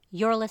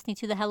You're listening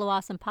to the Hello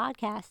Awesome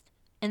podcast,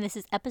 and this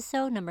is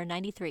episode number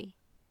 93.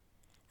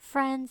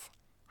 Friends,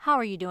 how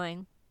are you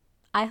doing?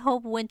 I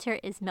hope winter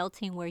is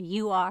melting where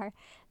you are,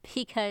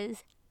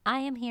 because I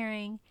am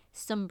hearing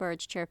some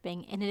birds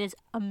chirping, and it is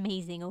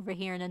amazing over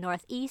here in the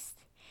Northeast.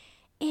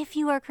 If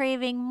you are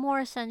craving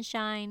more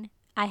sunshine,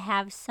 I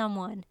have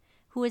someone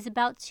who is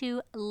about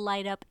to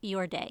light up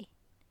your day.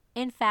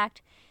 In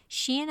fact,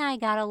 she and I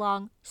got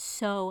along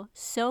so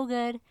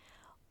good.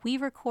 We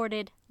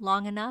recorded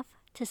long enough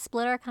to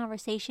split our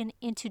conversation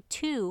into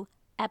 2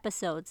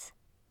 episodes.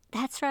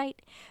 That's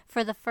right.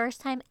 For the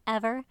first time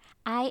ever,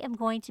 I am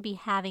going to be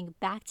having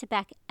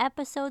back-to-back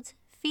episodes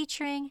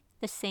featuring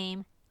the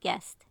same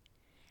guest.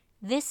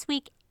 This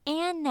week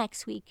and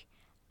next week,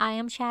 I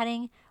am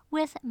chatting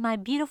with my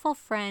beautiful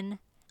friend,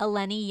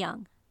 Eleni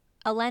Young.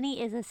 Eleni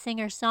is a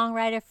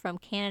singer-songwriter from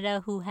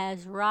Canada who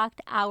has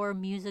rocked our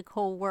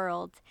musical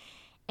world.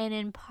 And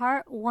in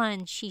part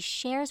 1, she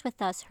shares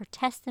with us her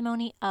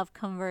testimony of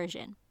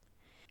conversion.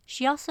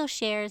 She also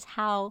shares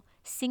how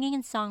singing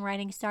and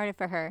songwriting started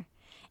for her,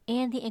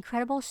 and the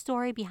incredible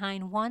story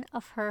behind one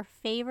of her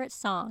favorite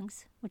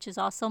songs, which is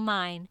also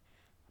mine,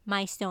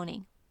 My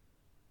Stoning.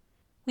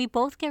 We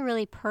both get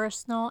really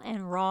personal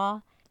and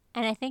raw,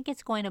 and I think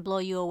it's going to blow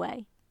you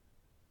away.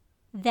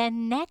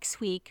 Then next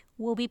week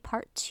will be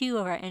part 2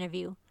 of our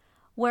interview,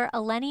 where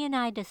Eleni and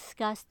I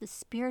discuss the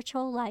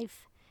spiritual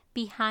life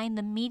behind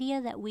the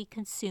media that we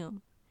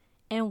consume,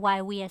 and why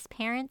we as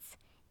parents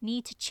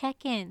need to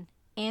check in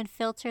and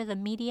filter the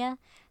media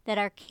that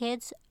our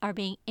kids are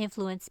being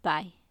influenced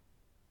by.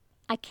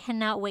 I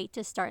cannot wait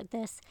to start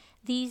this.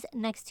 These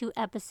next 2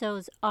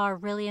 episodes are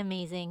really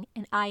amazing,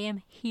 and I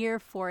am here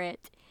for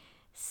it.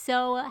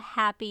 So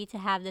happy to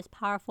have this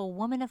powerful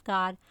woman of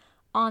God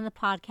on the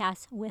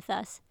podcast with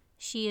us.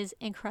 She is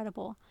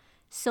incredible.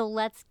 So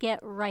let's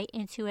get right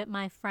into it,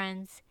 my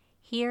friends.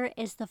 Here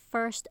is the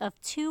first of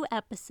 2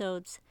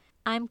 episodes.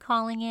 I'm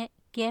calling it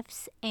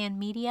Gifts and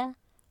Media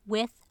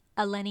with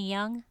Eleni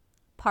Young,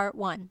 Part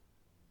 1.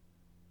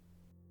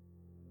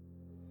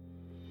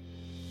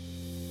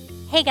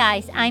 Hey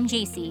guys, I'm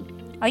JC.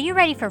 Are you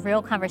ready for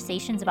real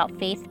conversations about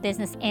faith,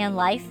 business, and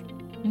life?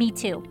 Me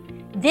too.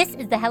 This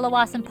is the Hello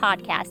Awesome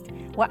podcast,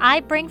 where I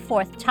bring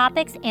forth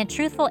topics and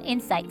truthful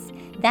insights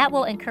that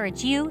will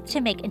encourage you to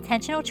make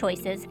intentional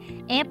choices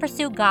and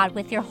pursue God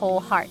with your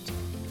whole heart.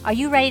 Are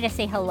you ready to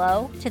say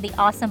hello to the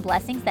awesome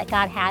blessings that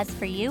God has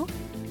for you?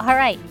 All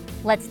right,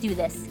 let's do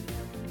this.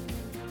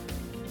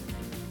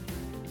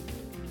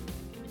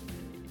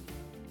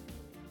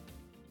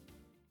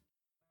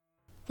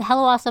 The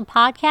Hello Awesome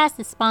podcast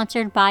is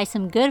sponsored by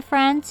some good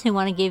friends who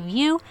want to give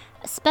you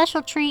a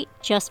special treat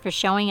just for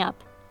showing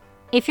up.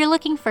 If you're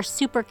looking for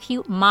super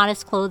cute,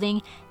 modest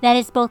clothing that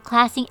is both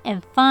classy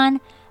and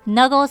fun,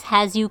 Nuggles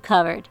has you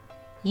covered.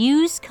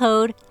 Use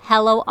code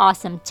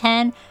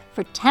HelloAwesome10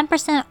 for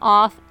 10%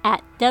 off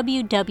at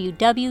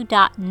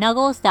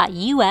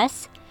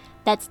www.nuggles.us.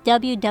 That's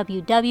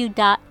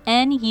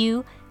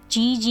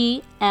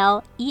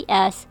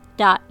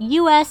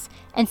www.nuggles.us,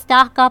 and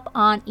stock up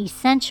on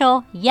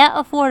essential yet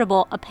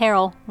affordable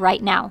apparel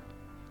right now.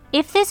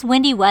 If this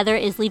windy weather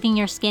is leaving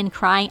your skin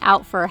crying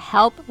out for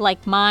help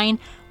like mine,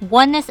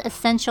 Oneness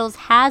Essentials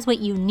has what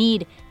you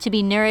need to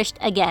be nourished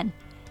again.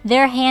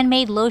 Their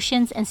handmade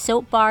lotions and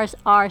soap bars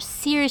are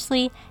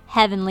seriously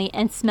heavenly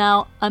and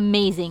smell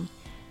amazing.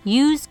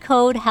 Use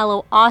code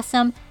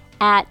HelloAwesome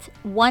at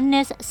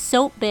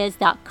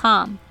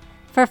onenesssoapbiz.com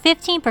for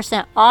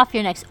 15% off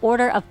your next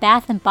order of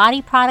bath and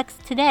body products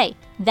today.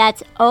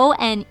 That's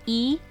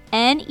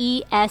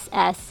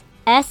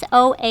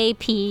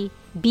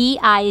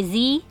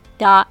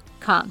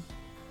ONENNESSSOAPBIZ.com.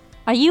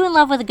 Are you in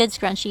love with a good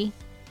scrunchie?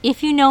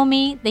 If you know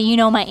me, then you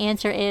know my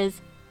answer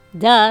is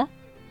duh.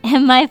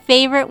 And my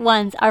favorite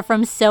ones are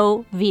from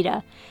So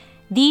Vita.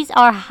 These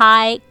are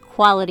high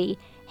quality,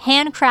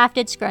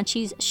 handcrafted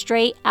scrunchies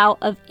straight out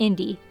of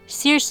Indy.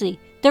 Seriously,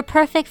 they're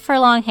perfect for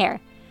long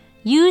hair.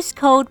 Use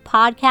code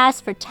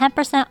PODCAST for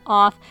 10%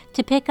 off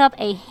to pick up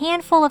a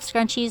handful of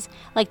scrunchies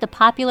like the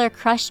popular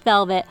crushed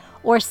velvet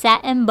or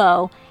satin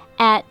bow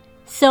at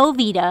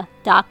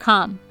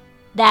sovida.com.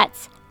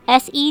 That's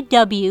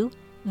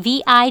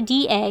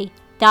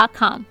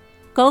SEWVIDA.com.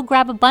 Go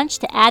grab a bunch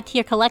to add to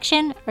your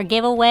collection or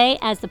give away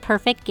as the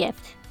perfect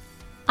gift.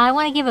 I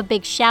want to give a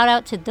big shout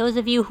out to those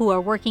of you who are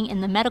working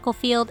in the medical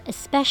field,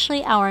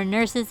 especially our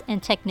nurses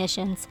and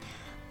technicians.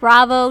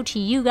 Bravo to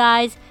you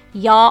guys.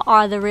 Y'all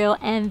are the real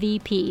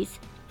MVPs.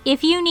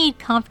 If you need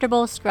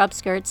comfortable scrub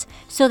skirts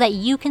so that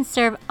you can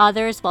serve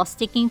others while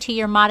sticking to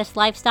your modest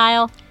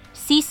lifestyle,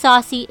 See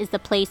Saucy is the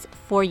place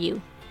for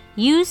you.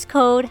 Use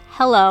code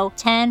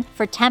HELLO10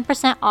 for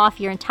 10% off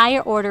your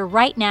entire order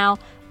right now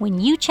when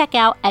you check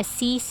out at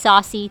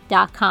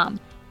SeeSaucy.com.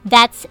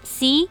 That's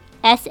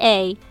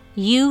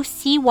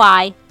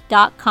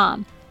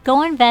CSAUCY.com.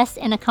 Go invest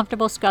in a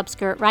comfortable scrub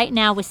skirt right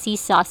now with See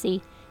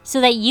Saucy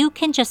so that you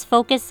can just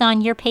focus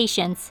on your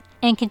patients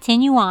and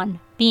continue on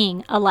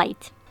being a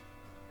light.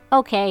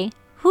 Okay,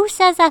 who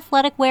says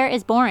athletic wear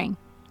is boring?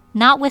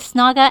 Not with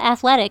Snaga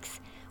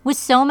Athletics. With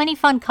so many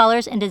fun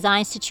colors and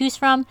designs to choose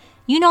from,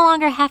 you no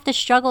longer have to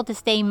struggle to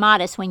stay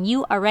modest when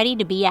you are ready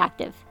to be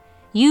active.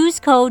 Use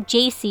code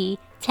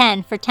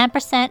JC10 for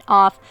 10%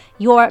 off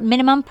your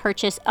minimum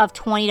purchase of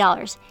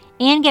 $20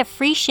 and get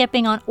free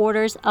shipping on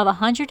orders of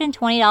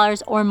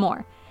 $120 or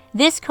more.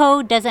 This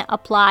code doesn't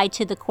apply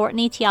to the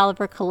Courtney T.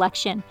 Oliver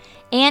collection,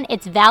 and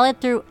it's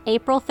valid through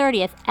April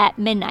 30th at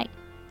midnight.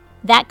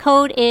 That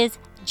code is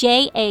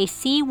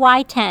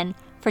JACY10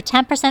 for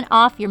 10%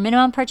 off your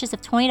minimum purchase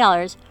of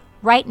 $20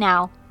 right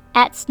now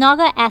at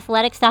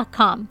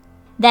snoggaathletics.com.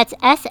 That's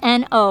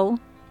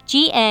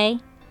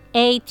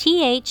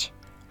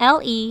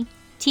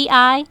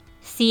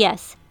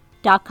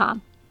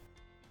SNOGAATHLETICS.com.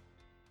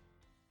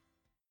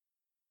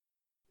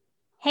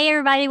 Hey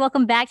everybody,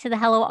 welcome back to the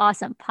Hello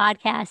Awesome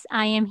podcast.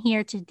 I am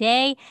here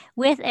today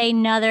with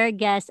another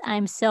guest.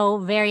 I'm so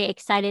very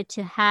excited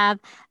to have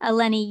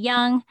Eleni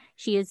Young.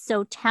 She is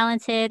so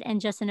talented and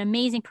just an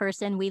amazing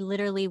person. We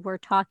literally were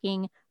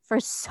talking for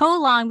so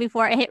long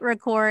before I hit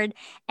record,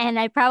 and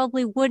I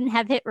probably wouldn't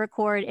have hit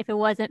record if it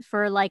wasn't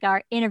for like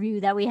our interview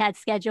that we had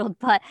scheduled.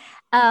 But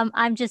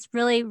I'm just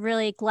really,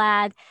 really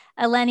glad,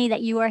 Eleni,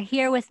 that you are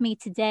here with me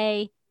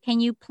today. Can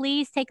you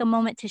please take a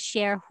moment to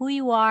share who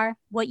you are,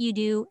 what you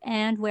do,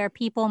 and where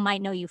people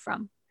might know you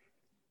from?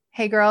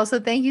 Hey, girl.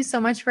 So thank you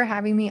so much for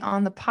having me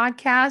on the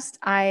podcast.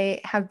 I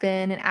have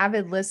been an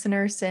avid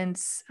listener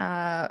since,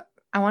 I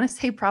want to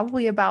say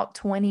probably about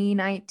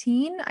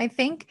 2019, I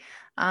think.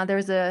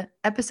 There's a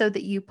episode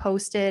that you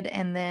posted,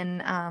 and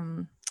then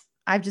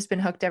I've just been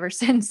hooked ever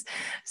since.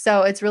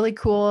 So it's really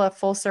cool, a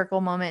full circle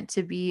moment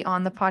to be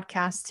on the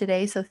podcast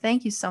today. So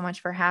thank you so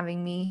much for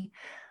having me.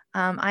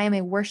 I am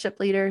a worship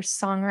leader,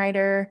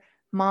 songwriter,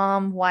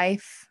 mom,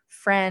 wife,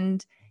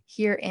 friend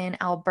here in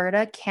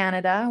Alberta,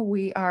 Canada.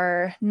 We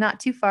are not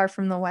too far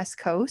from the West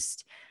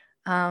Coast.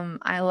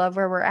 I love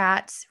where we're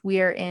at.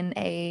 We are in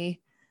a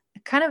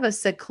kind of a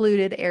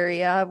secluded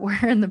area.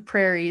 We're in the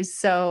prairies,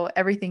 so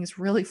everything's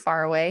really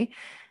far away.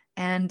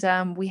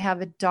 And we have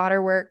a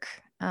daughter work,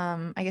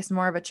 I guess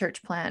more of a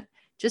church plant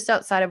just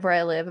outside of where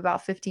I live,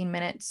 about 15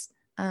 minutes.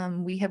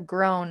 We have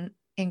grown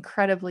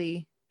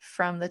incredibly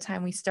from the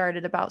time we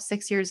started about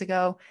 6 years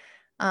ago.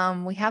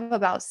 We have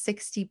about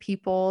 60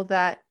 people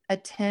that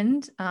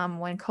attend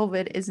when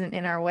COVID isn't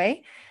in our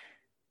way.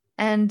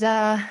 And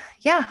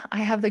yeah, I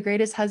have the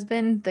greatest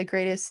husband, the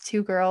greatest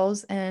two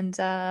girls, and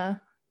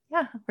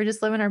yeah, we're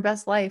just living our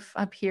best life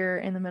up here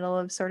in the middle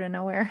of sort of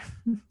nowhere.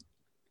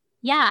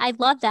 Yeah, I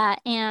love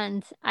that.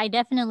 And I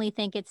definitely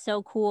think it's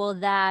so cool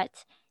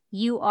that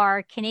you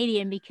are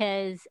Canadian,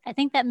 because I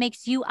think that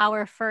makes you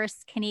our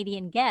first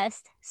Canadian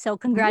guest. So Woo!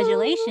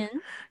 congratulations.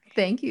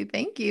 Thank you.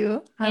 Thank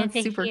you. And That's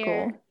to super hear,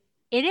 cool.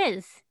 it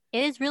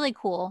is really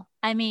cool.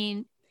 I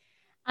mean,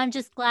 I'm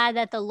just glad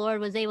that the Lord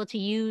was able to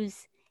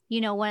use,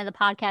 one of the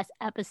podcast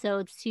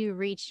episodes to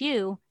reach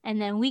you,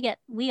 and then we got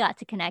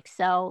to connect.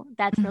 So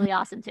that's Mhm. really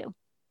awesome too.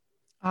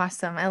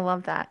 Awesome. I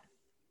love that.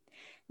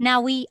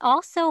 Now, we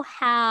also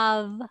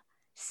have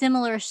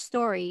similar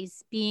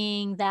stories,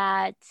 being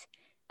that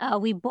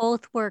we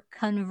both were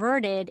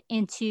converted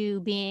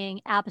into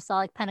being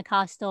apostolic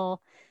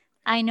Pentecostal.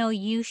 I know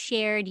you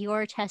shared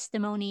your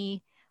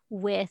testimony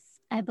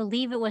with, I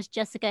believe it was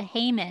Jessica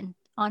Heyman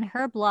on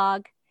her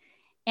blog.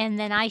 And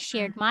then I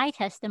shared Mhm. my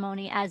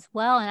testimony as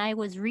well. And I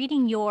was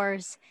reading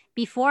yours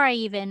before I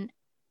even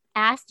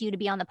asked you to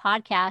be on the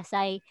podcast.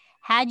 I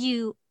had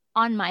you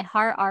on my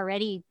heart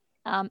already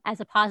as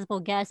a possible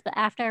guest, but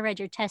after I read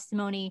your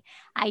testimony,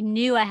 I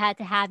knew I had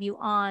to have you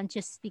on,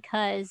 just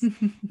because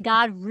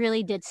God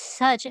really did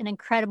such an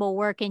incredible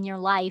work in your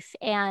life,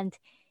 and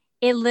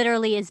it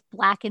literally is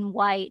black and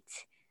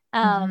white.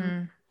 Um,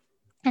 Mhm.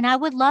 and I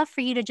would love for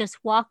you to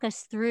just walk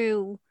us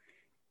through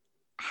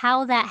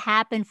how that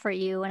happened for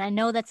you. And I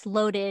know that's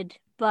loaded,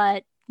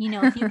 but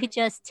if you could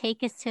just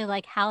take us to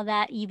like how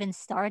that even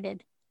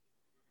started.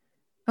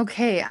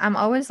 Okay, I'm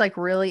always like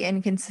really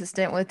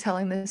inconsistent with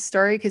telling this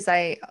story because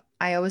I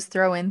always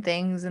throw in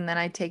things and then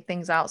I take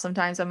things out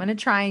sometimes. I'm going to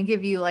try and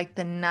give you like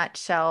the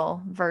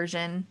nutshell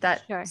version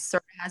that Sure.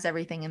 sort of has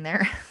everything in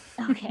there.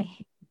 Okay.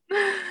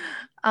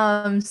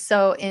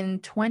 So in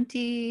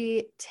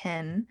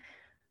 2010,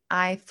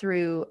 I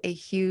threw a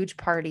huge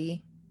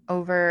party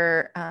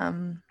over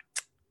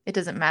it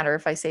doesn't matter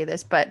if I say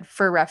this, but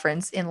for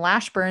reference, in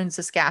Lashburn,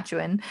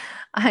 Saskatchewan,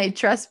 I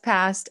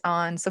trespassed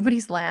on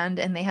somebody's land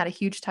and they had a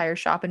huge tire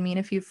shop, and me and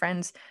a few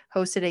friends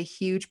hosted a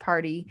huge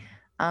party.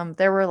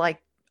 There were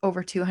like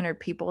over 200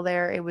 people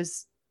there. It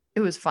was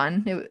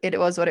fun. It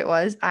was what it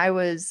was. I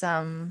was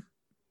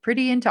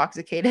pretty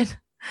intoxicated.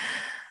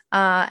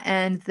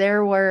 And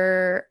there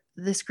were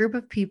this group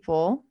of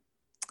people,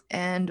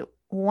 and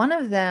one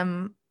of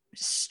them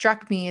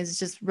struck me as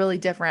just really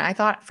different. I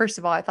thought, first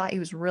of all, I thought he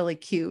was really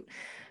cute.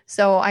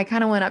 So I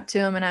kind of went up to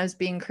him and I was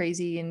being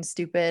crazy and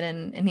stupid.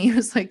 And he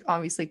was like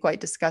obviously quite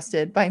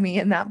disgusted by me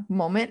in that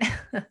moment.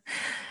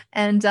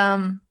 And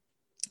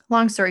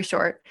long story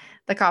short,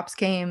 the cops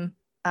came.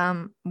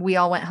 We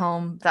all went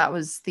home. That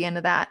was the end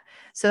of that.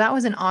 So that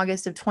was in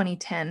August of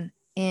 2010.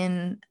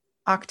 In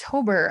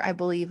October, I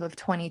believe, of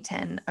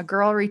 2010, a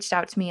girl reached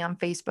out to me on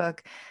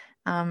Facebook.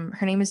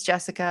 Her name is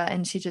Jessica,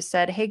 and she just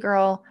said, "Hey,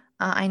 girl,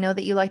 I know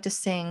that you like to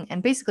sing."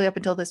 And basically, up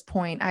until this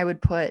point, I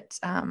would put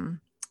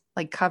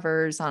like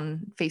covers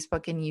on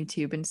Facebook and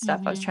YouTube and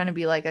stuff. I was trying to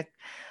be like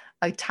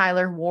a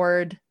Tyler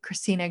Ward,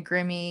 Christina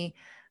Grimmie,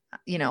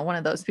 one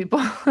of those people.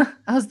 That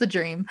was the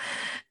dream.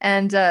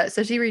 And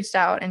so she reached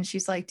out and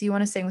she's like, "Do you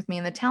want to sing with me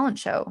in the talent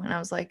show?" And I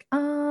was like,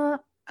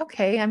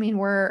 okay. I mean,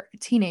 we're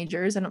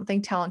teenagers. I don't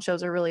think talent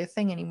shows are really a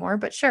thing anymore,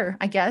 but sure,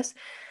 I guess.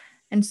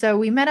 And so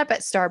we met up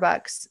at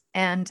Starbucks,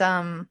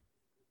 and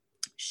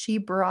she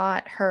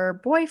brought her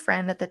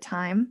boyfriend at the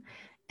time.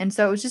 And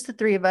so it was just the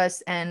three of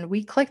us, and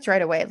we clicked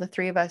right away. The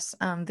three of us,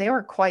 they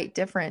were quite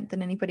different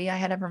than anybody I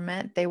had ever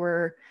met. They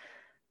were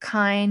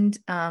kind.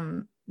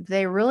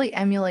 They really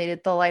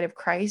emulated the light of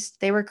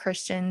Christ. They were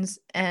Christians.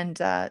 And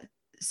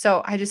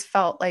so I just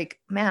felt like,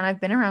 man,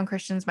 I've been around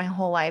Christians my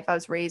whole life. I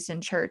was raised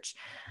in church,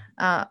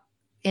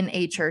 in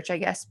a church, I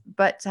guess.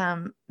 But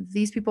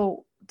these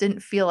people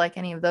didn't feel like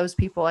any of those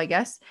people, I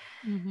guess.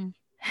 Mm-hmm.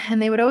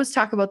 And they would always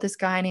talk about this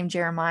guy named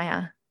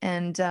Jeremiah.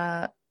 And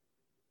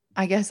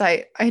I guess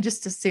I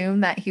just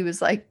assumed that he was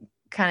like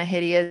kind of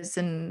hideous.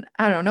 And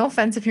I don't know, no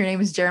offense if your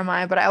name is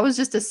Jeremiah, but I always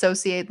just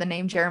associate the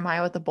name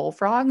Jeremiah with the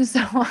bullfrog.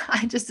 So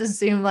I just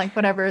assumed like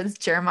whatever is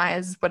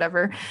Jeremiah's,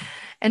 whatever.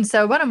 And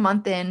so about a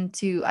month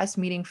into us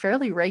meeting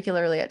fairly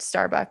regularly at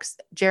Starbucks,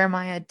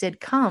 Jeremiah did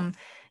come,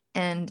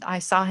 and I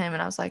saw him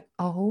and I was like,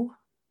 oh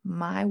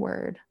my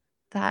word,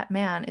 that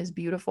man is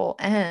beautiful.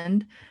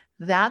 And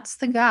that's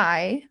the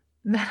guy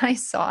that I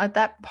saw at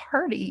that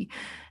party.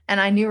 And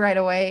I knew right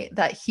away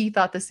that he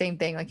thought the same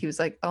thing. Like he was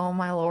like, oh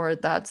my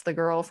Lord, that's the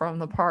girl from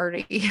the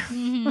party.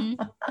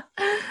 Mm-hmm.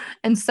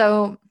 And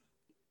so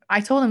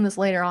I told him this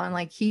later on,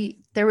 like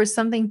there was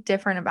something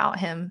different about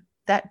him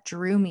that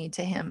drew me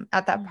to him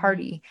at that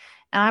party.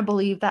 And I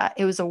believe that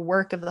it was a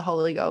work of the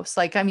Holy Ghost.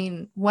 Like, I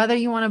mean, whether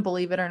you want to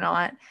believe it or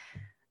not,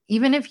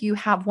 even if you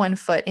have one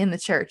foot in the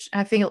church,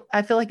 I feel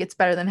like it's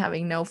better than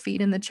having no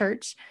feet in the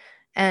church.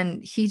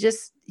 And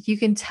you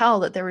can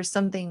tell that there was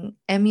something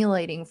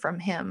emulating from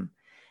him.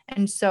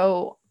 And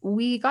so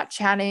we got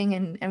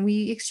chatting and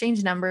we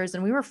exchanged numbers,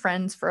 and we were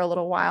friends for a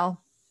little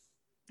while.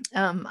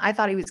 I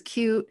thought he was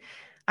cute.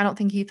 I don't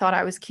think he thought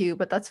I was cute,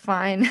 but that's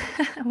fine.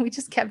 We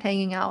just kept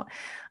hanging out.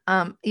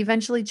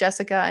 Eventually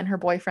Jessica and her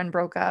boyfriend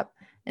broke up.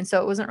 And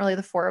so it wasn't really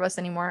the four of us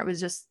anymore. It was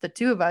just the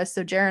two of us.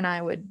 So Jared and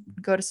I would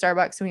go to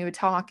Starbucks and we would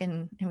talk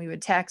and we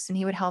would text, and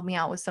he would help me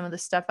out with some of the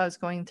stuff I was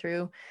going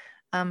through.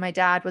 My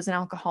dad was an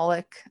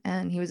alcoholic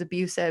and he was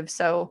abusive.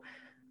 So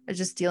I was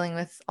just dealing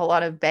with a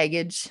lot of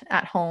baggage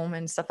at home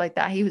and stuff like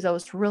that. He was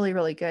always really,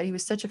 really good. He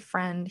was such a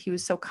friend. He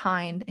was so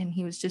kind, and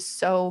he was just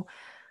so,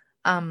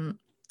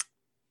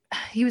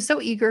 he was so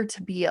eager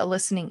to be a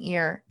listening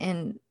ear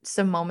in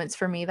some moments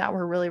for me that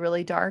were really,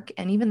 really dark.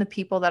 And even the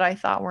people that I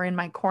thought were in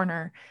my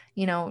corner,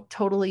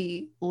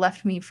 totally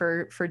left me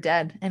for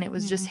dead. And it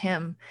was just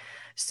him.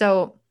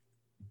 So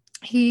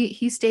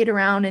he stayed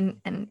around,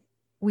 and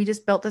we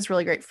just built this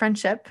really great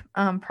friendship.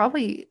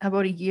 Probably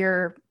about a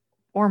year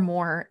or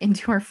more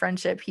into our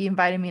friendship, he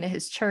invited me to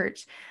his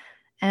church.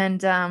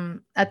 And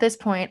at this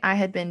point, I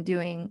had been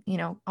doing,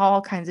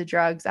 all kinds of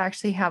drugs. I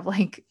actually have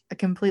like a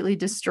completely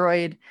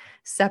destroyed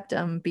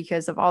septum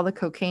because of all the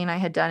cocaine I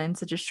had done in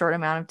such a short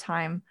amount of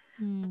time.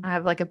 I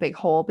have like a big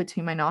hole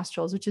between my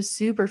nostrils, which is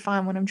super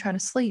fun when I'm trying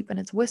to sleep and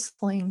it's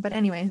whistling. But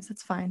anyways,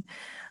 it's fine.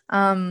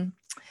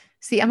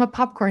 See, I'm a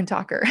popcorn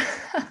talker.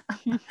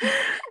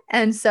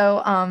 And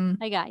so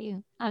I got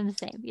you. I'm the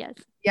same. Yes.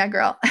 Yeah,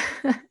 girl.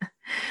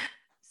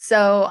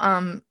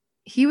 So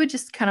he would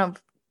just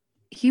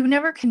he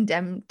never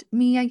condemned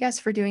me, I guess,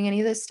 for doing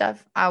any of this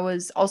stuff. I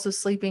was also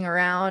sleeping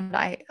around.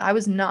 I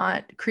was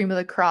not cream of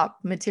the crop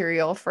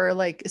material for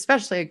like,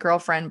 especially a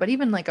girlfriend, but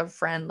even like a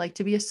friend. Like,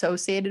 to be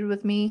associated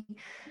with me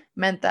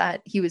meant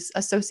that he was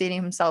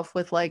associating himself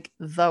with like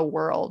the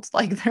world.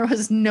 Like there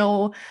was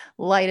no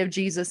light of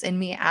Jesus in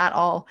me at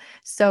all.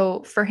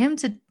 So for him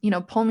to,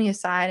 pull me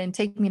aside and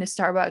take me to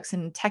Starbucks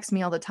and text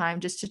me all the time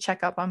just to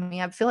check up on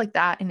me, I feel like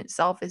that in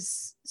itself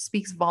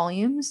speaks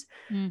volumes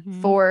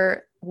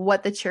for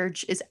what the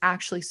church is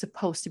actually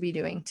supposed to be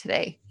doing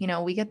today.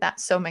 We get that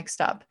so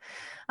mixed up.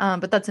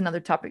 But that's another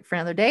topic for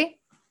another day.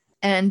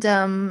 And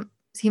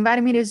he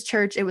invited me to his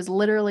church. It was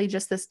literally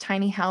just this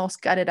tiny house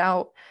gutted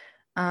out,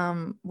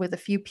 with a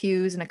few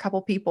pews and a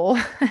couple people.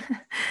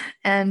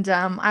 And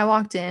I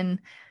walked in.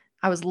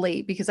 I was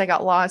late because I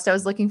got lost. I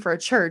was looking for a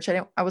church.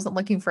 I wasn't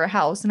looking for a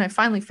house. And I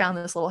finally found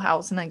this little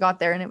house, and I got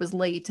there and it was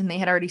late and they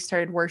had already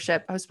started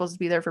worship. I was supposed to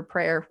be there for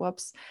prayer.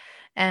 Whoops.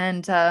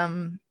 And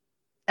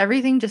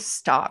everything just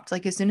stopped.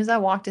 Like as soon as I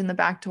walked in the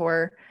back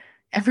door,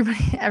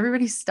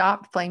 everybody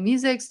stopped playing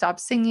music, stopped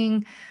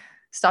singing,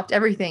 stopped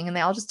everything. And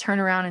they all just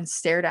turned around and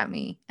stared at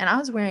me. And I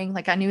was wearing,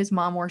 like, I knew his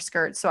mom wore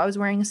skirts. So I was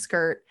wearing a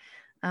skirt.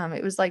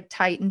 It was like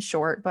tight and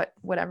short, but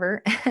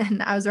whatever.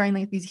 And I was wearing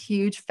like these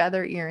huge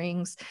feather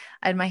earrings.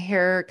 I had my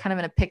hair kind of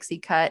in a pixie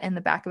cut and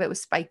the back of it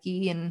was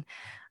spiky. And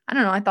I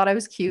don't know, I thought I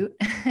was cute.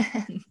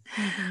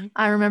 Mm-hmm.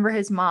 I remember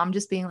his mom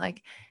just being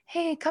like,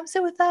 hey, come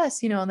sit with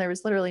us, and there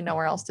was literally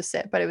nowhere else to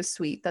sit, but it was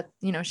sweet that,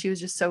 she was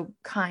just so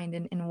kind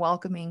and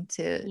welcoming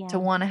to Yeah.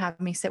 want to have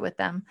me sit with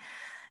them.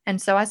 And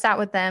so I sat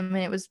with them,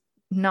 and it was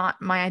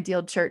not my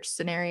ideal church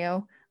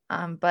scenario.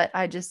 But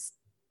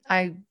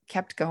I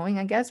kept going,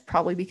 I guess,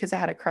 probably because I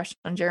had a crush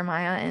on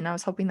Jeremiah and I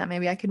was hoping that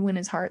maybe I could win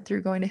his heart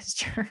through going to his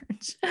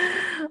church.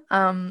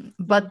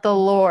 But the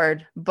Mhm.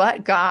 Lord,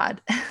 but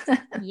God,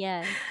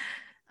 Yes.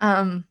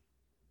 um,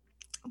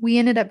 we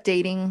ended up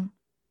dating,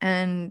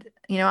 and,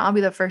 I'll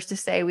be the first to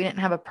say we didn't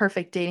have a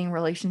perfect dating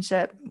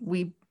relationship.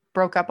 We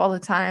broke up all the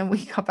time.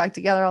 We got back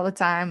together all the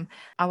time.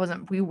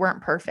 We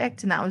weren't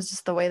perfect. And that was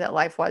just the way that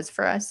life was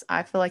for us.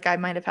 I feel like I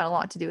might have had a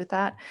lot to do with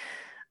that.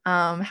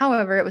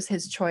 However, it was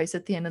his choice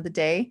at the end of the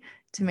day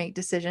to make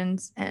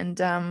decisions. And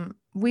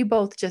we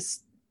were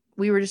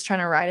just trying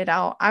to ride it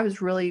out. I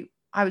was really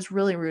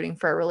rooting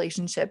for a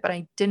relationship, but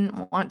I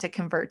didn't want to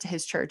convert to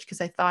his church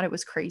because I thought it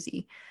was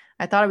crazy.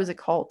 I thought it was a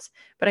cult,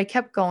 but I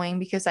kept going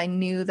because I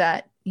knew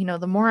that,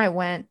 the more I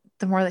went,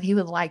 the more that he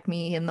would like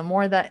me and the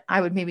more that I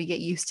would maybe get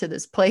used to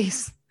this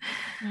place.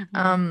 Mm-hmm.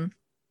 Um,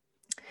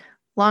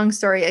 Long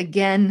story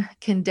again,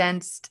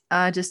 condensed,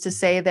 just to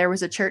say there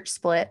was a church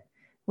split.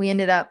 We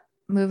ended up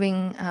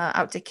moving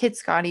out to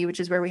Kitscoty, which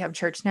is where we have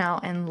church now,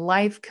 and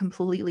life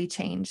completely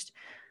changed.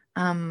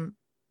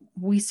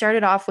 We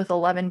started off with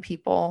 11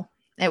 people.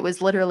 It was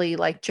literally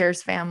like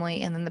Jer's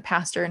family and then the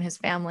pastor and his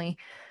family.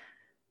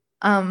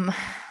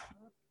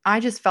 I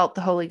just felt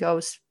the Holy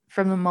Ghost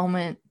from the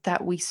moment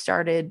that we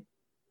started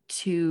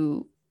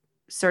to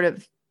sort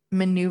of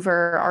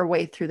maneuver our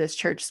way through this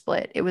church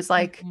split. It was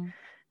like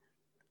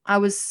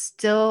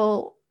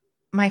Mm-hmm.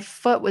 my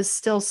foot was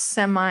still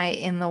semi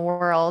in the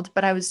world,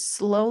 but I was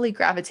slowly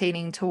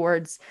gravitating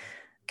towards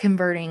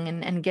converting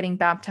and getting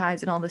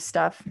baptized and all this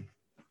stuff.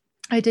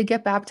 I did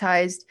get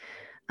baptized,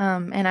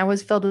 and I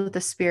was filled with the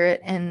Spirit.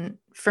 And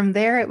from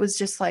there, it was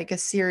just like a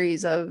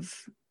series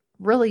of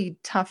really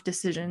tough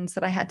decisions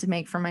that I had to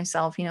make for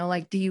myself.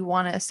 Like, do you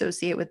want to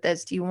associate with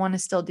this? Do you want to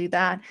still do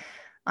that?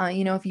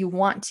 If you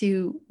want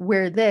to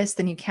wear this,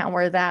 then you can't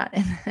wear that.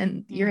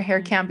 And your hair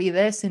Mm-hmm. can't be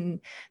this,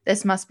 and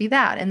this must be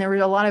that. And there were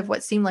a lot of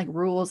what seemed like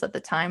rules at the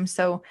time.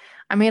 So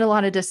I made a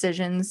lot of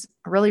decisions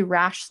really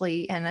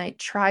rashly, and I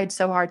tried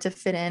so hard to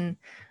fit in,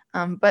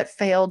 but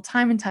failed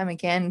time and time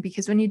again,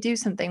 because when you do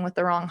something with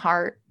the wrong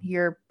heart,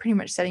 you're pretty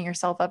much setting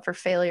yourself up for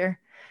failure.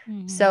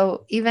 Mm-hmm.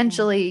 So Yeah.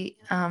 eventually,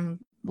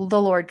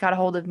 the Lord got a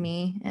hold of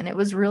me. And it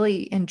was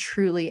really and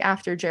truly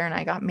after Jer and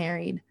I got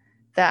married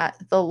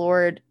that the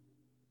Lord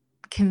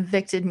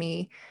convicted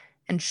me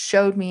and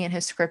showed me in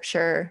his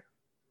scripture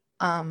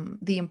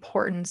the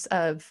importance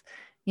of,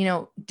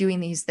 doing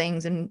these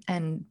things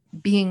and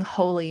being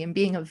holy and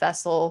being a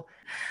vessel.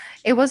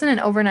 It wasn't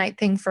an overnight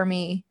thing for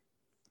me.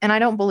 And I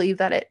don't believe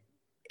that it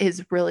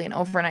is really an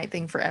overnight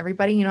thing for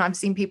everybody. I've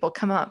seen people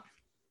come up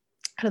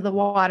out of the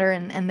water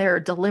and they're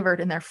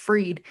delivered and they're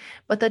freed,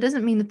 but that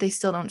doesn't mean that they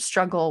still don't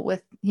struggle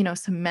with,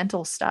 some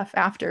mental stuff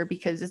after,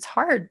 because it's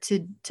hard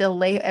to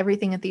lay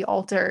everything at the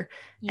altar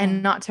Yeah.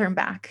 and not turn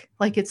back.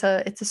 Like it's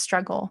a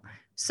struggle.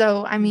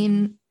 So, I Mm-hmm.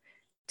 mean,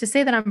 to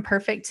say that I'm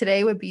perfect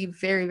today would be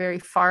very, very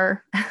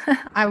far.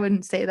 I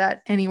wouldn't say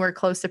that anywhere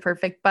close to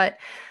perfect, but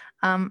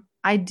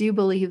I do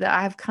believe that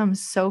I've come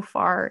so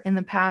far in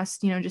the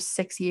past, just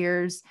 6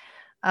 years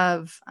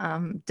of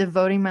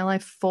devoting my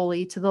life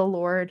fully to the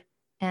Lord.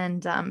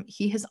 And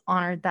he has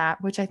honored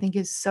that, which I think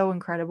is so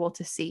incredible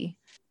to see.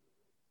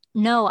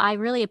 No, I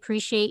really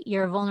appreciate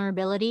your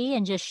vulnerability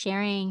and just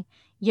sharing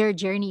your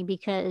journey,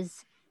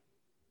 because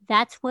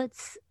that's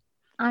what's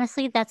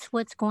honestly, that's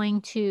what's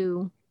going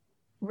to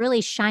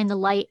really shine the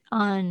light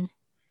on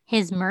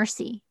his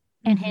mercy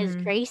and his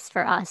Mm-hmm. grace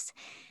for us.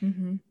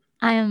 Mm-hmm.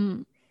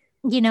 I'm,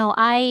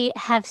 I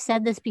have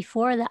said this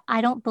before, that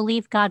I don't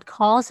believe God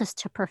calls us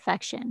to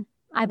perfection.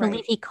 I believe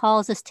Right. he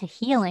calls us to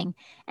healing.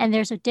 And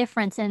there's a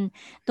difference. And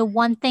the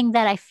one thing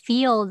that I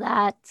feel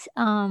that,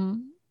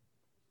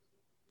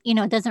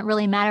 it doesn't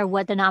really matter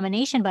what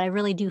denomination, but I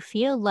really do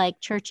feel like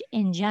church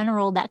in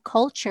general, that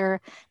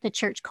culture, the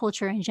church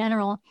culture in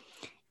general,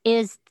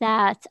 is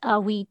that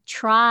we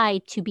try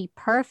to be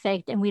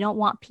perfect and we don't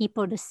want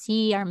people to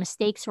see our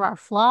mistakes or our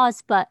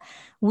flaws, but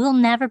we'll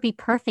never be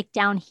perfect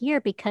down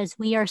here because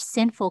we are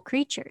sinful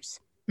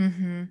creatures.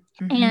 Mm-hmm.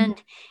 Mm-hmm.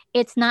 And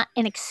it's not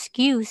an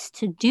excuse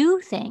to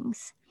do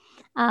things,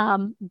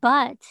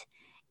 but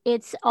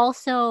it's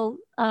also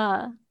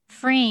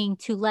freeing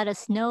to let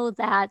us know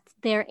that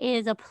there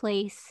is a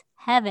place,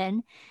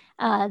 heaven,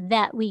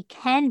 that we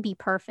can be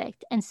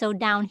perfect. And so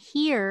down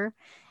here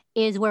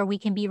is where we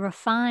can be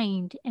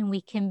refined and we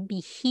can be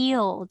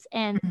healed.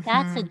 And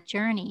that's a Mm-hmm.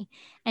 journey.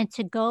 And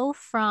to go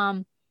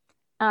from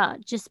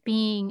just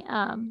being,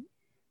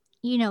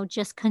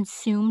 just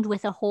consumed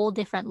with a whole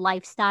different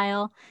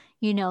lifestyle,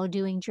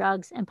 doing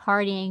drugs and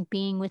partying,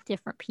 being with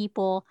different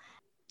people,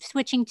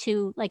 switching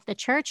to like the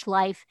church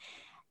life,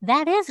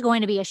 that is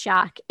going to be a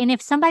shock. And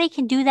if somebody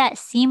can do that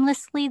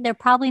seamlessly, they're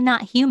probably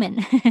not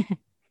human.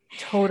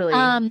 Totally.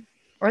 um,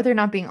 Or they're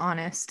not being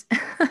honest.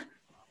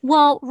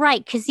 Well,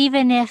 right, because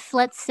even if,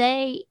 let's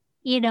say,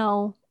 you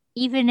know,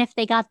 even if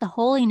they got the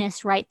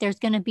holiness right, there's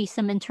going to be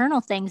some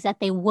internal things that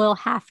they will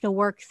have to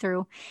work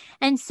through.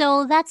 And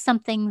so that's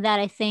something that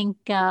I think,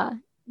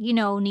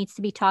 needs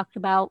to be talked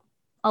about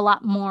a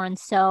lot more. And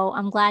so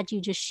I'm glad you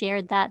just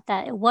shared that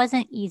it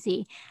wasn't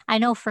easy. I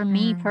know for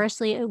me Mm,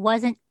 personally, it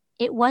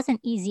wasn't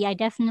easy. I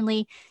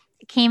definitely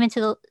came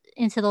into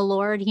the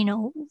Lord,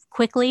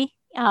 quickly.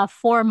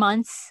 4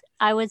 months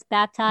I was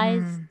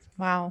baptized.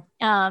 wow.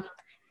 um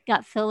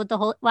got filled with the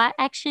Holy well,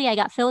 actually I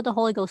got filled with the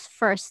Holy Ghost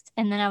first,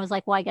 and then I was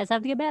like, well, I guess I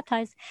have to get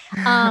baptized.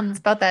 It's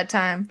about that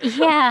time.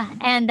 Yeah,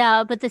 and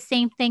but the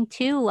same thing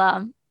too.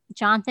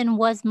 Jonathan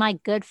was my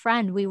good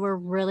friend. We were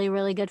really,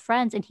 really good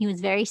friends, and he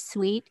was very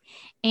sweet.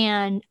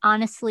 And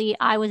honestly,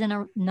 I was in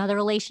another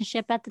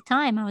relationship at the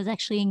time. I was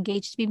actually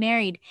engaged to be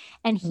married,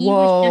 and he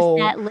was just Whoa.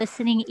 that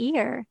listening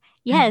ear.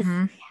 Yes,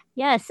 Hmm.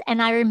 yes.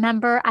 And I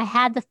remember I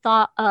had the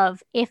thought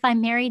of, if I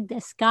married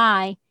this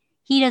guy,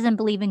 he doesn't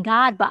believe in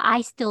God, but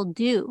I still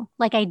do.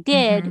 Like I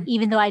did, Hmm.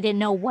 even though I didn't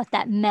know what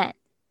that meant.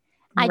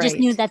 I just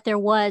knew Right. that there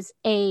was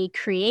a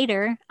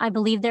creator. I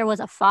believe there was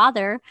a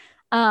father.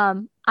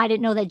 I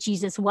didn't know that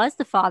Jesus was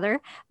the father,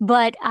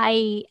 but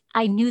I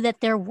knew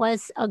that there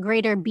was a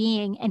greater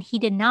being, and he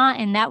did not,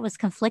 and that was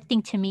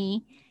conflicting to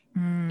me.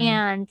 Mm,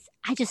 And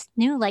I just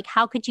knew, like,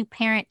 how could you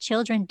parent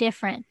children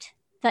different,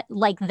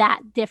 that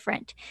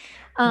different?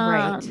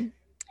 right. Um,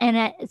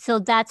 so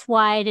that's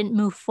why I didn't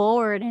move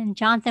forward. And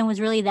Jonathan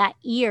was really that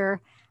ear,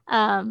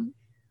 um,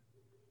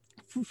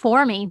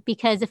 for me,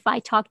 because if I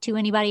talked to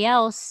anybody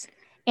else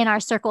in our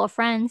circle of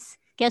friends,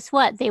 guess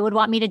what? They would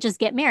want me to just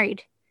get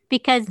married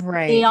because they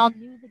Right. all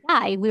knew the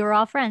guy. We were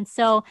all friends.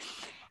 So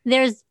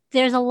there's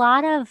a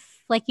lot of,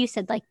 like you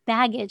said, like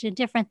baggage and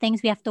different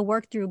things we have to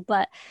work through,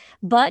 but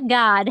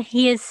God,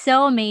 he is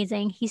so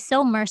amazing. He's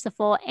so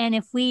merciful. And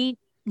if we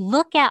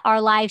look at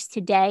our lives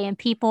today, and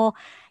people,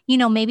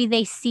 maybe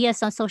they see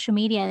us on social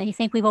media and they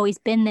think we've always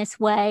been this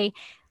way.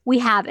 We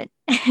haven't.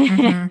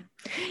 Hmm.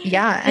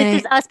 Yeah.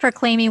 This is us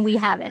proclaiming we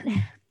haven't.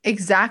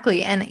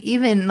 Exactly. And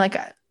even like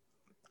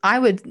I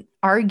would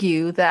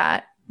argue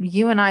that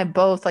you and I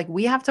both, like,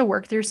 we have to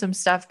work through some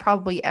stuff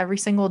probably every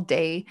single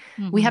day.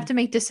 We have Hmm. to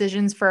make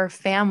decisions for our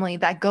family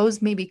that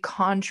goes maybe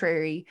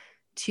contrary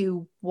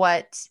to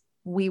what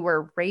we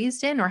were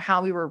raised in or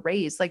how we were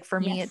raised. Like for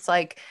me, it's Yes.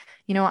 like,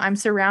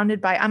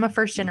 I'm a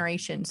first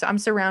generation. So I'm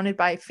surrounded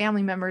by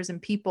family members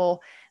and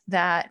people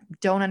that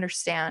don't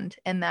understand,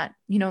 and that,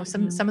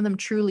 Hmm. some of them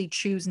truly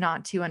choose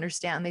not to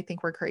understand. They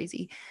think we're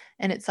crazy.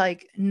 And it's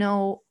like,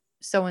 no,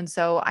 so and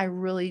so, I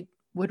really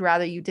would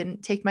rather you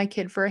didn't take my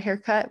kid for a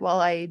haircut while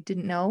I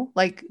didn't know,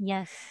 like,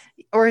 Yes.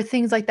 or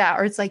things like that.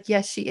 Or it's like,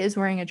 yes, she is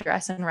wearing a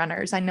dress and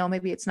runners. I know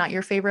maybe it's not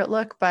your favorite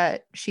look,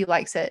 but she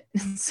likes it.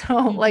 So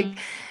like, Hmm.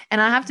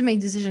 and I have to make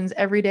decisions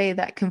every day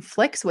that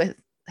conflicts with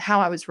how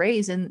I was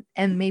raised,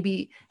 and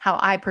maybe how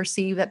I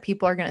perceive that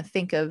people are going to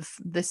think of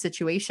this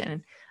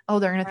situation. Oh,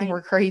 they're going to think Right.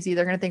 we're crazy.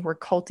 They're going to think we're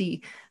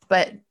culty.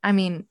 But I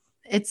mean,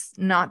 it's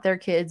not their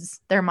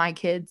kids. They're my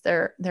kids.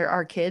 They're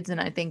our kids.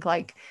 And I think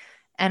like,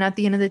 and at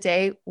the end of the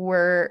day,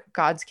 we're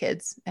God's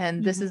kids.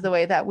 And this is Hmm. the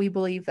way that we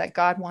believe that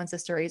God wants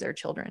us to raise our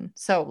children.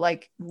 So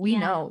like, we Yeah.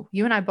 know,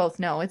 you and I both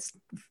know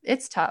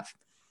it's tough.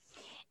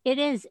 It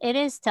is. It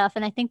is tough.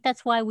 And I think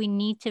that's why we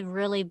need to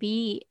really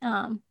be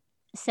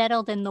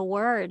settled in the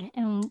word.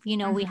 And, we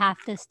Mhm.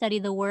 have to study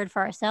the word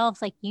for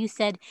ourselves. Like you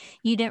said,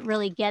 you didn't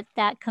really get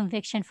that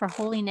conviction for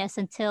holiness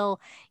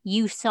until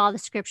you saw the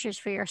scriptures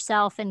for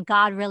yourself and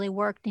God really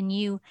worked in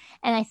you.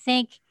 And I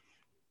think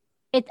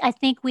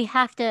we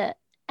have to,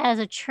 as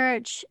a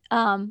church,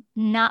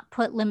 not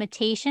put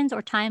limitations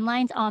or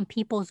timelines on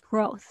people's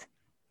growth.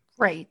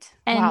 Right.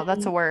 And Wow,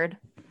 that's a word.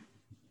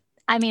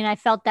 I mean, I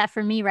felt that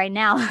for me right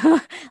now.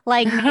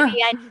 Like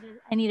maybe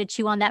I need to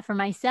chew on that for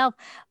myself.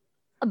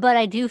 But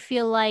I do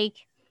feel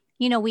like,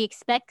 we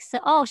expect, so,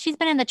 oh, she's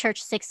been in the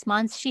church 6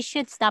 months. She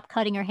should stop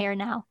cutting her hair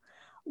now.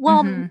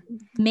 Well, Hmm.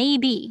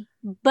 maybe,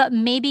 but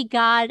maybe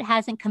God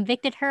hasn't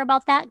convicted her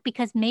about that,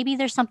 because maybe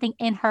there's something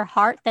in her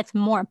heart that's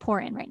more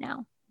important right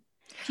now.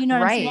 Do you know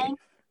what I'm Right. saying?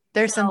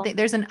 There's So, something,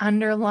 there's an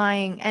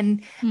underlying,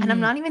 and I'm mhm.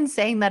 not even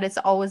saying that it's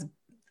always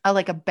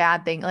like a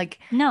bad thing. Like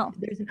No,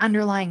 there's an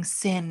underlying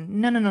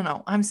sin. No, no, no,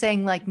 no. I'm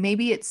saying like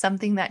maybe it's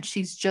something that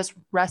she's just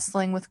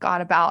wrestling with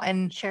God about.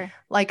 And sure.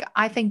 like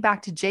I think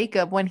back to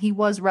Jacob when he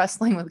was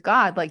wrestling with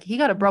God, like he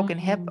got a broken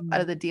hip out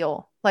Mm, of the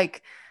deal.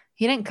 Like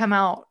he didn't come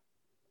out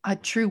a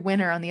true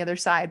winner on the other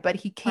side, but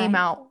he came right.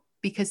 out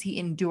because he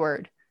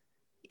endured.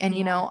 And,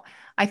 Yeah.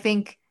 I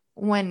think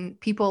when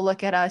people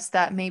look at us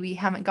that maybe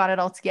haven't got it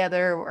all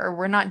together, or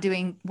we're not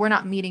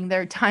meeting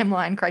their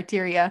timeline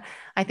criteria,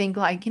 I think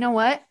like, you know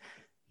what?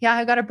 Yeah,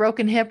 I got a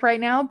broken hip right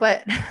now,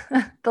 but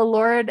the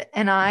Lord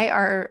and I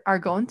are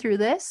going through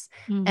this.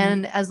 Hmm.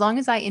 And as long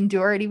as I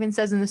endure, it even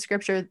says in the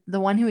scripture, the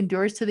one who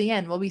endures to the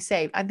end will be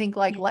saved. I think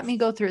like, let me Yes.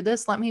 go through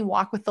this. Let me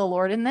walk with the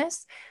Lord in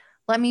this.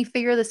 Let me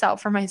figure this out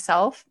for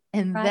myself.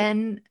 And Right.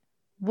 then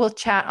we'll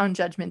chat on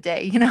judgment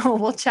day.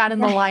 We'll chat in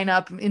the Right.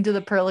 lineup into the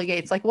pearly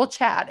gates. Like we'll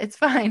chat. It's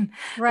fine.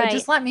 But Right.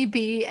 just let me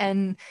be.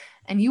 And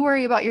and you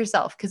worry about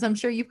yourself, because I'm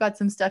sure you've got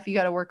some stuff you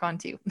got to work on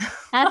too.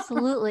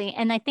 Absolutely.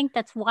 And I think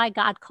that's why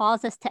God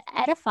calls us to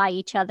edify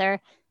each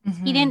other.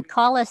 He Hmm. didn't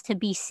call us to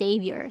be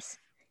saviors.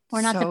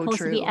 We're not So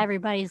supposed to be true.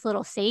 everybody's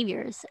little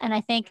saviors. And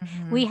I think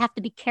Hmm. we have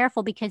to be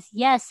careful because,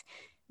 yes,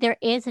 there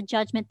is a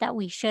judgment that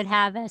we should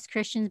have as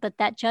Christians, but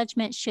that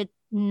judgment should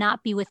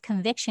not be with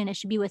conviction. It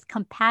should be with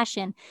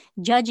compassion.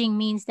 Judging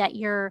means that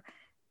you're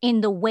in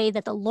the way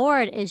that the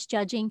Lord is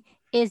judging,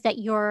 is that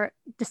you're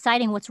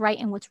deciding what's right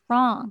and what's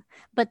wrong.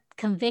 But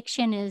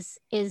conviction is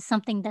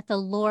something that the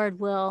Lord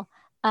will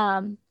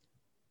um,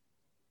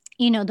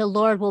 the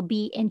Lord will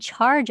be in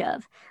charge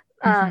of.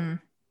 Uh, Hmm.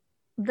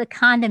 the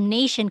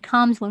condemnation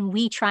comes when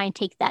we try and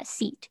take that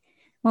seat,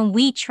 when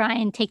we try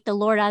and take the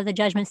Lord out of the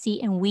judgment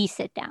seat and we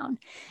sit down.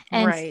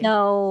 And Right.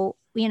 so,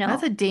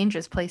 That's a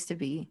dangerous place to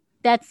be.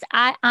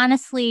 I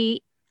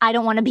honestly, I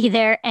don't want to be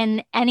there.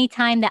 And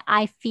anytime that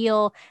I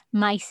feel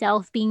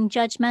myself being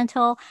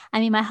judgmental, I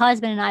mean, my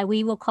husband and I,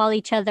 we will call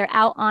each other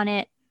out on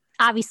it,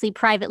 obviously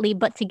privately,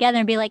 but together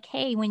and be like,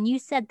 hey, when you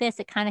said this,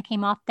 it kind of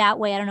came off that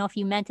way. I don't know if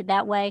you meant it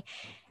that way.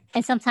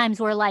 And sometimes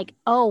we're like,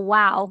 oh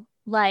wow,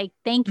 like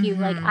thank you,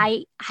 like Hmm.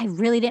 I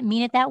really didn't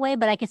mean it that way,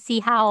 but I could see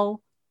how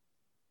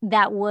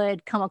that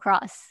would come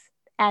across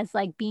as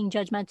like being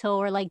judgmental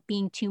or like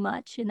being too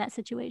much in that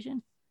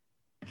situation.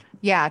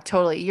 Yeah,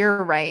 totally.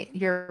 You're right.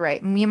 You're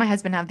right. Me and my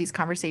husband have these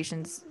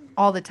conversations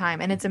all the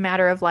time. And it's a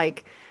matter of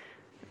like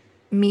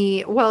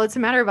it's a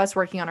matter of us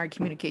working on our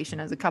communication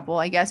as a couple,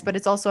 I guess, but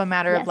it's also a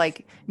matter of Yes.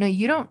 like, no,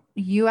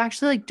 you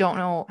actually like don't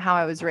know how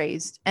I was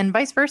raised, and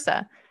vice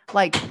versa.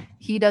 Like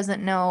he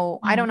doesn't know,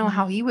 I don't know Hmm.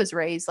 how he was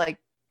raised. Like,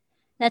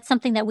 That's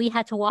something that we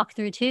had to walk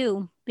through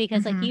too,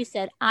 because like mhm, you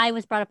said, I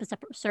was brought up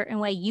a certain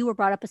way, you were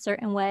brought up a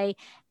certain way,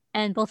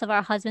 and both of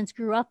our husbands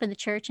grew up in the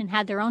church and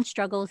had their own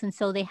struggles, and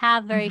so they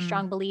have very mhm,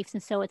 strong beliefs.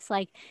 And so it's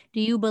like,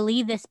 do you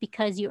believe this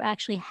because you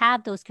actually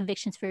have those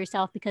convictions for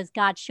yourself because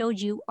God showed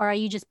you, or are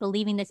you just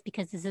believing this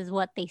because this is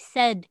what they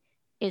said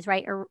is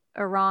right or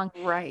wrong?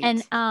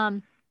 And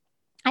right.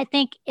 I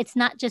think it's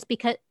not just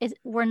because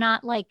we're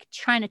not like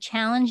trying to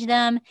challenge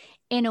them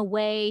in a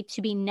way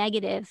to be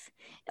negative,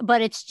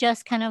 but it's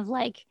just kind of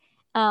like,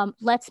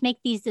 let's make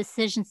these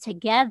decisions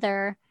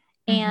together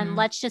and Mhm.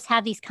 let's just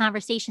have these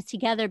conversations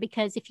together.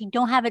 Because if you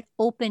don't have an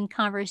open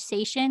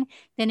conversation,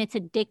 then it's a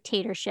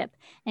dictatorship,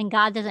 and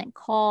God doesn't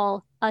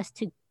call us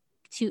to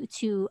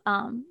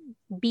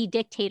be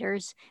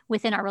dictators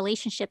within our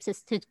relationships.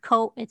 It's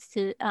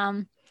to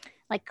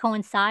like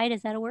coincide.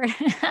 Is that a word?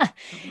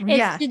 It's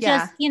Yeah, to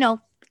yeah. just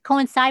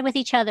coincide with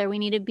each other. We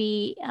need to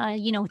be,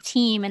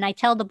 team. And I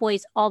tell the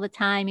boys all the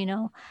time,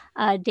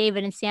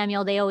 David and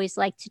Samuel, they always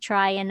like to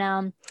try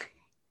and,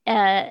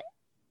 uh,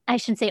 I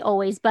shouldn't say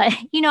always, but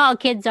you know how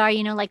kids are,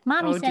 like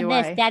mommy Oh, said do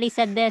this, I? daddy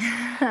said this.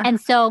 And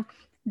so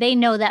they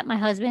know that my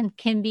husband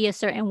can be a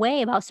certain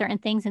way about certain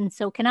things. And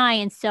so can I.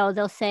 And so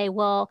they'll say,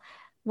 well,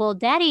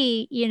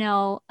 daddy,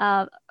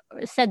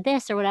 said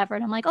this or whatever.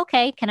 And I'm like,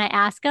 okay, can I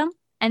ask him?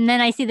 And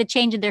then I see the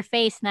change in their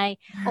face and I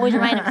always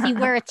remind them, see,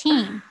 we're a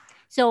team.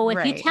 So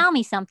if you Right. tell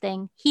me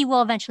something, he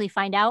will eventually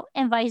find out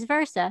and vice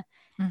versa.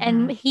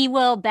 And Mhm. he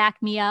will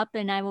back me up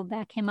and I will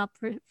back him up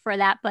for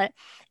that. But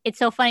it's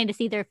so funny to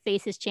see their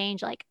faces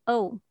change like,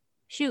 oh,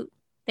 shoot,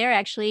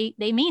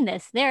 they mean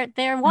this. They're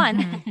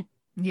one. Mhm.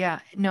 Yeah,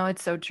 no,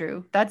 it's so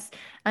true. That's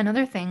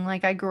another thing.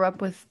 Like I grew up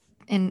with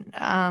in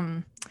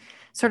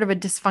sort of a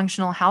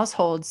dysfunctional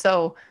household.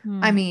 So,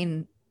 I Hmm.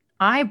 mean,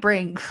 I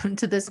bring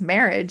to this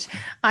marriage,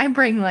 I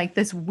bring like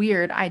this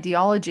weird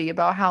ideology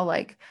about how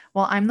like,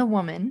 well, I'm the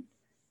woman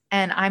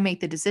and I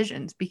make the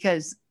decisions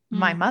because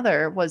my Hmm.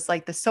 mother was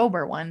like the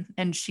sober one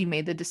and she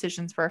made the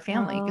decisions for our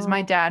family because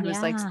my Oh, dad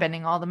was like yeah,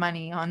 spending all the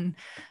money on,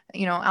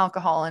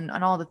 alcohol and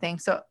all the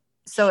things.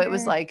 So it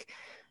was sure. like,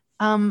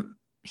 um,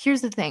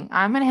 here's the thing.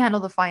 I'm going to handle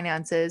the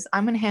finances.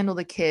 I'm going to handle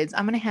the kids.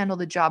 I'm going to handle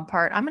the job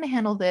part. I'm going to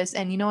handle this.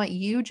 And you know what?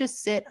 You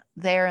just sit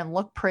there and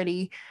look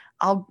pretty.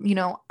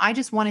 I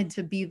just wanted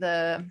to be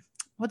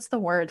what's the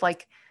word?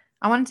 Like,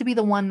 I wanted to be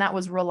the one that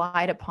was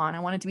relied upon. I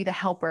wanted to be the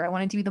helper. I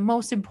wanted to be the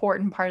most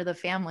important part of the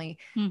family.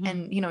 Hmm.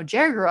 And,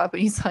 Jared grew up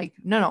and he's like,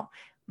 no, no,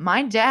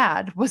 my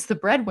dad was the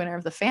breadwinner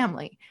of the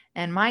family.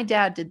 And my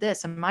dad did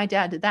this and my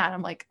dad did that.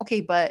 I'm like,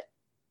 okay, but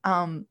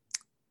um,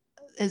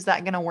 is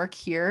that going to work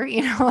here?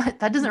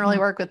 That doesn't really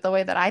Hmm. work with the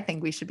way that I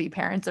think we should be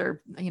parents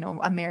or,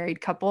 a married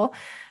couple.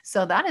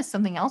 So that is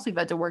something else we've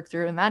had to work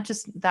through. And that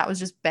was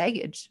just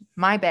baggage,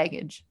 my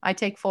baggage. I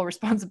take full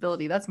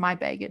responsibility. That's my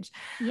baggage.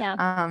 Yeah.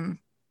 Um,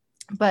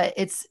 but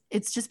it's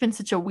just been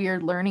such a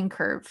weird learning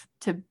curve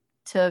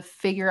to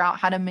figure out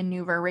how to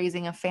maneuver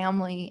raising a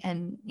family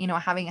and,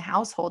 having a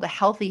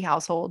healthy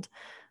household,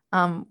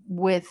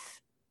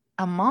 with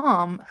a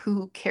mom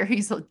who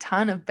carries a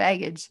ton of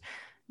baggage.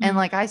 And Mm.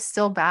 like I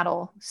still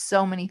battle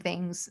so many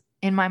things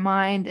in my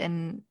mind,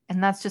 and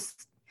that's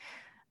just,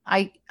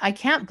 I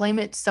can't blame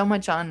it so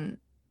much on,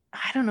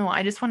 I don't know,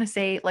 I just want to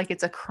say like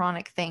it's a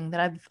chronic thing that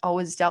I've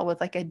always dealt with.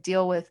 Like I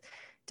deal with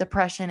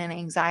depression and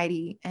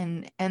anxiety,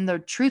 and the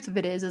truth of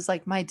it is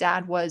like my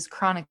dad was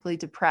chronically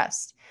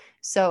depressed.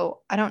 So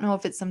I don't know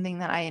if it's something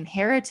that I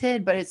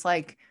inherited, but it's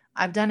like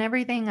I've done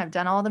everything. I've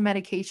done all the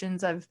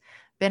medications. I've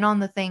been on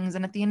the things.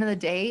 And at the end of the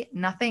day,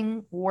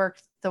 nothing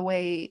worked the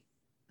way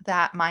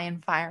that my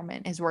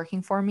environment is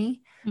working for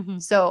me. Mm-hmm.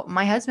 So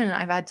my husband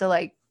and I've had to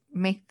like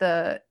make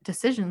the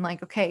decision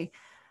like, okay,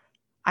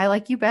 I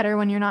like you better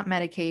when you're not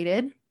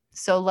medicated.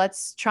 So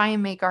let's try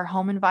and make our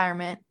home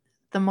environment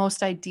the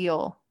most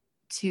ideal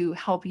to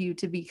help you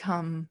to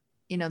become,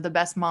 the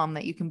best mom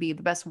that you can be,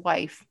 the best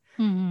wife.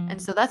 Mm-hmm.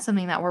 And so that's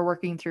something that we're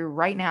working through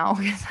right now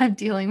because I'm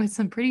dealing with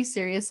some pretty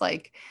serious,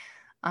 like,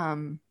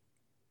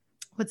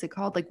 what's it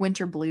called? Like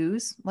winter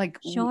blues. Like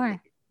Sure.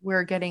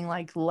 we're getting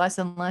like less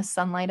and less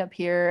sunlight up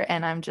here.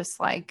 And I'm just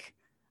like,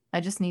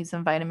 I just need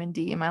some vitamin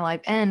D in my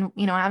life. And,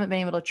 I haven't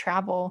been able to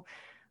travel.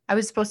 I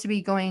was supposed to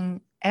be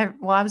going,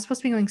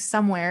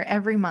 somewhere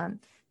every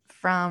month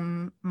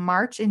from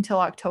March until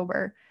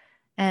October.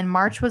 And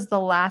March was the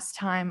last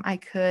time I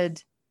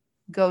could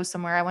go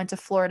somewhere. I went to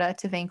Florida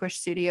to Vanquish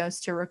Studios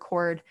to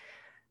record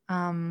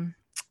the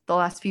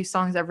last few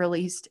songs I've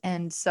released.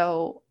 And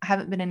so I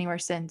haven't been anywhere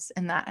since.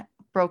 And that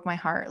broke my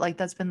heart. Like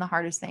that's been the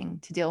hardest thing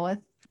to deal with.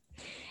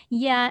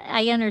 Yeah,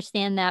 I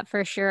understand that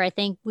for sure. I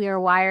think we are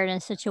wired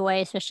in such a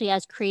way, especially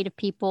as creative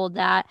people,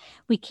 that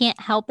we can't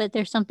help it.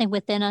 There's something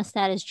within us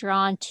that is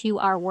drawn to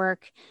our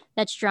work,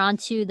 that's drawn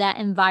to that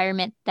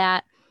environment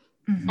that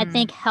I Mm-hmm.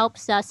 think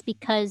helps us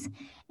because,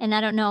 and I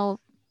don't know,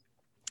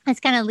 this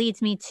kind of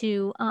leads me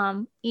to,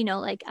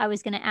 like I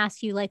was going to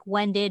ask you, like,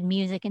 when did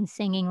music and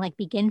singing like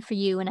begin for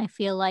you? And I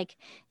feel like,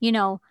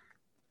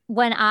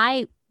 when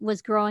I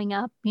was growing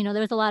up, there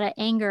was a lot of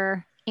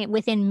anger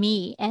within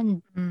me,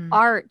 and Mm.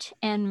 art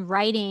and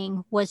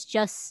writing was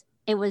just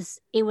it was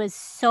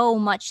so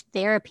much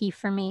therapy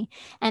for me.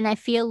 And I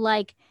feel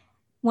like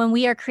when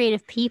we are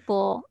creative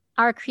people,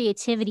 our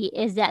creativity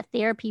is that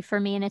therapy for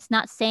me. And it's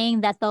not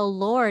saying that the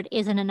Lord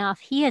isn't enough.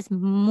 He is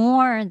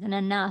more than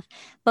enough.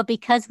 But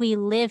because we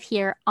live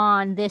here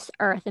on this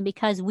earth and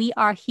because we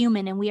are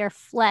human and we are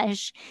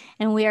flesh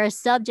and we are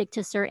subject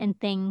to certain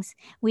things,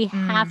 we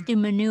have Mm. to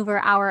maneuver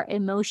our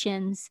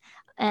emotions.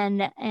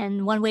 And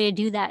one way to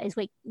do that is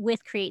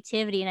with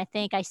creativity. And I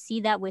think I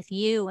see that with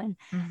you. And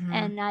Mm-hmm.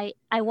 and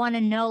I want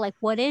to know, like,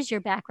 what is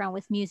your background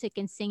with music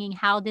and singing?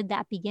 How did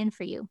that begin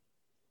for you?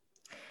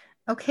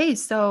 Okay,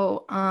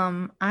 so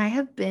I've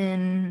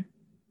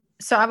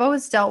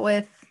always dealt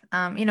with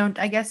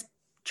I guess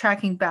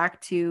tracking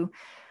back to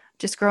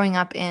just growing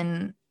up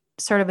in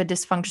sort of a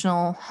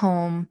dysfunctional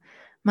home.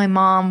 My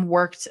mom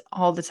worked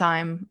all the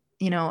time,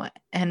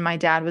 and my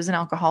dad was an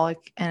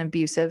alcoholic and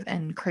abusive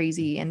and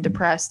crazy and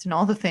depressed and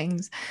all the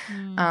things.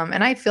 Mm.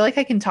 And I feel like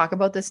I can talk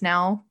about this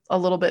now a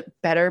little bit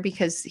better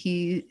because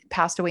he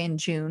passed away in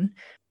June.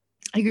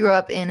 I grew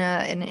up in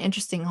an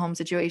interesting home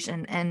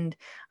situation, and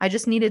I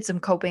just needed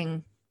some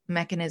coping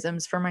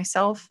mechanisms for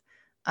myself.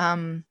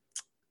 Um,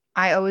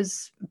 I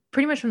always,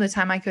 pretty much from the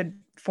time I could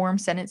form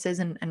sentences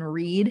and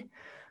read,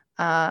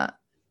 uh,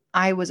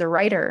 I was a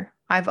writer.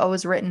 I've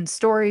always written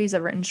stories.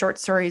 I've written short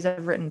stories.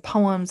 I've written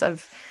poems.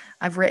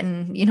 I've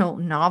written,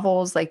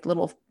 novels, like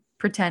little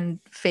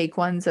pretend fake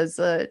ones, as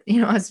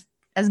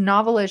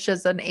novelish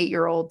as an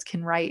 8-year-old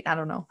can write. I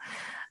don't know.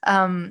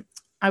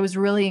 I was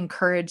really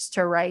encouraged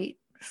to write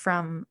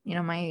from,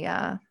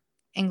 my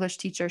English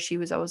teacher. She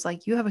was always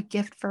like, you have a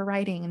gift for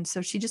writing. And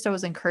so she just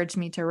always encouraged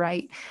me to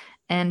write.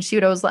 And she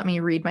would always let me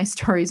read my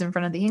stories in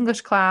front of the English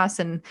class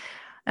and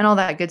all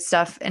that good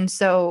stuff. And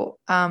so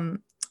I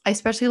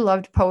especially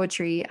loved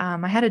poetry.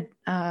 I had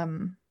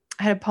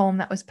a poem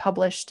that was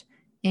published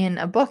in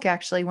a book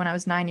actually when I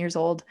was 9 years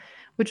old,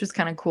 which was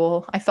kind of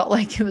cool. I felt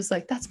like it was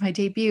like, that's my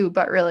debut,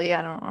 but really,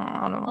 I don't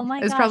Oh know. my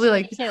It was gosh, probably me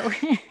like,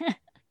 too.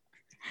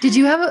 did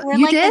you have We're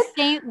you like the did?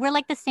 same. We're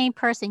like the same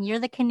person. You're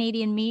the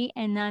Canadian me,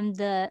 and I'm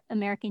the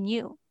American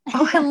you.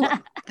 Oh,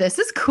 this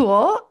is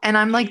cool. And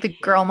I'm like the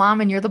girl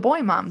mom and you're the boy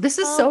mom. This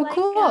is Oh so my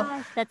cool.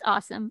 gosh, that's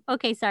awesome.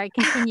 Okay, sorry,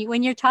 continue.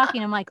 When you're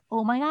talking, I'm like,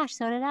 oh my gosh,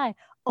 so did I.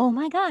 Oh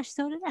my gosh,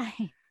 so did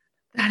I.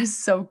 That is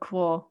so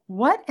cool.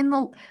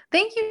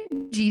 Thank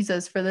you,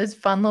 Jesus, for this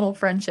fun little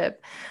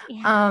friendship.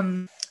 Yeah.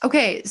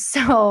 Okay,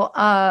 so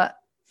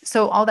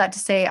all that to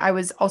say, I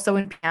was also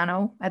in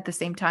piano at the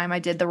same time. I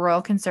did the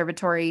Royal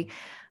Conservatory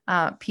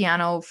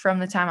piano from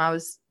the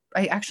time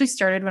I actually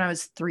started when I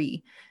was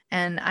 3,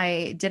 and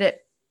I did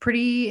it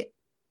pretty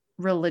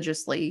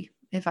religiously,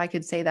 if I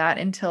could say that,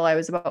 until I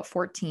was about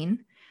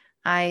 14.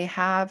 I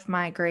have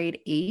my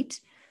grade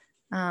 8.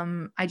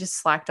 I just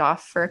slacked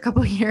off for a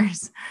couple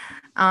years.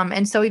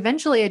 And so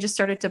eventually I just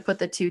started to put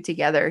the two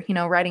together,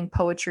 writing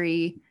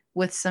poetry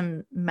with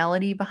some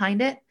melody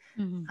behind it.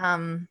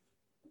 Mhm.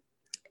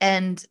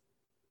 And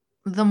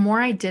the more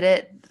I did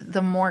it,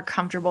 the more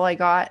comfortable I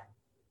got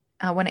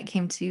when it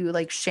came to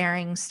like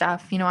sharing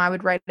stuff. I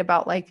would write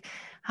about like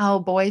how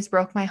boys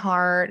broke my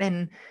heart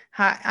and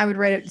how I would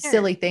write Sure.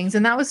 silly things.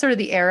 And that was sort of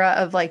the era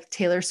of like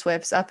Taylor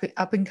Swift's up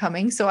and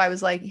coming. So I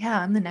was like, yeah,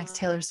 I'm the next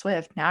Taylor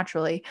Swift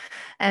naturally.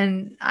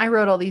 And I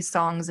wrote all these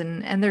songs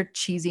and they're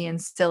cheesy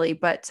and silly.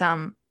 But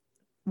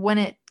when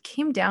it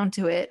came down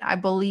to it, I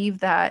believe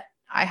that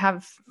I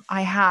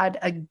had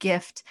a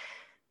gift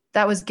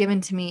that was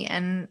given to me.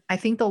 And I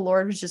think the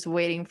Lord was just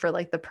waiting for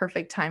like the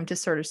perfect time to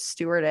sort of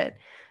steward it.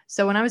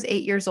 So when I was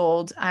 8 years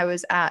old, I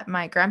was at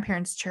my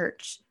grandparents'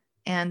 church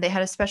and they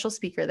had a special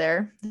speaker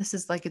there. This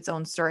is like its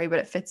own story, but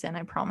it fits in,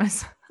 I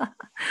promise.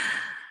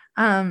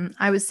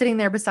 I was sitting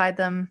there beside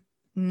them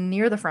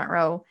near the front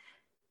row,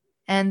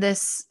 and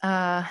this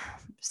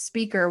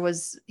speaker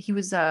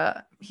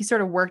he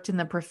sort of worked in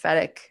the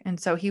prophetic, and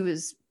so he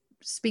was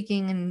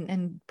speaking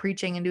and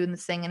preaching and doing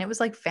this thing, and it was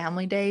like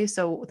family day,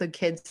 so the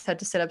kids had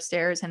to sit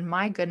upstairs, and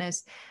my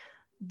goodness,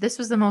 this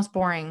was the most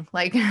boring.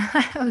 Like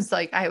I was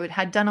like,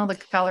 had done all the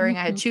coloring,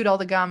 I had chewed all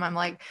the gum. I'm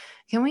like,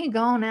 can we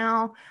go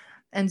now?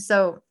 And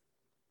so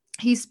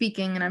he's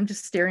speaking and I'm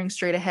just staring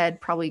straight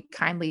ahead, probably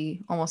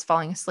kindly almost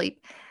falling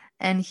asleep.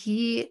 And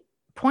he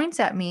points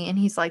at me and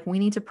he's like, we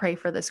need to pray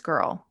for this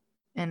girl.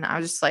 And I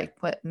was just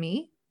like, what,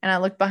 me? And I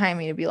looked behind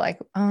me to be like,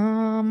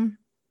 and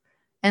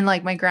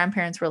like my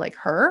grandparents were like,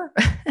 her?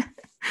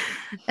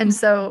 And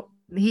so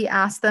he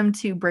asked them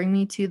to bring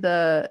me to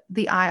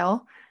the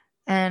aisle,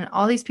 and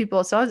all these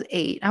people. So I was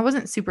 8. I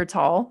wasn't super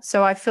tall.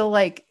 So I feel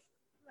like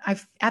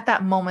at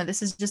that moment,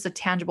 this is just a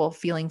tangible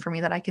feeling for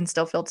me that I can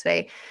still feel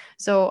today.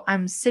 So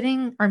I'm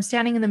standing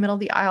in the middle of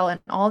the aisle, and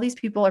all these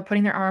people are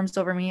putting their arms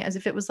over me as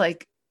if they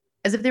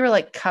were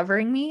like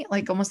covering me,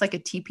 like almost like a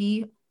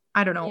teepee.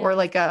 I don't know, or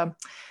like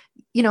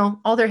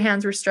all their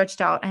hands were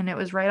stretched out and it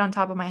was right on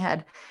top of my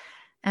head.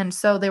 And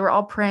so they were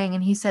all praying,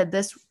 and he said,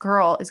 this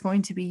girl is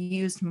going to be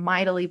used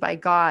mightily by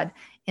God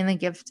in the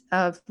gift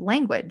of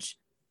language.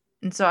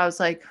 And so I was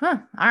like, all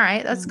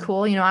right, that's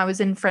cool. I was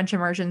in French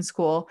immersion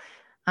school.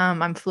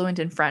 I'm fluent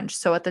in French.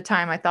 So at the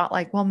time I thought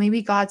like, well,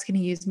 maybe God's going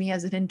to use me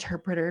as an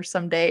interpreter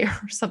someday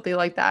or something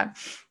like that.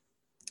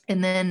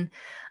 And then,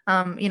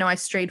 I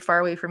strayed far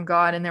away from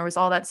God, and there was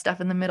all that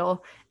stuff in the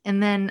middle.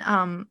 And then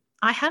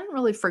I hadn't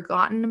really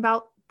forgotten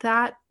about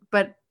that,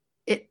 but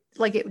it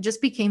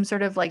just became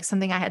sort of like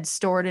something I had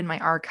stored in my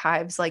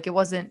archives. Like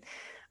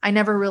I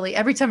never really,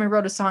 every time I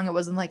wrote a song, it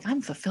wasn't like,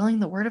 I'm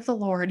fulfilling the word of the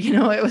Lord.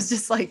 It was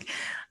just like,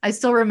 I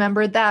still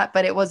remembered that,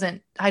 but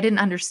I didn't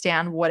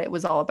understand what it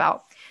was all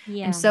about.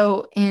 Yeah. And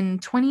so in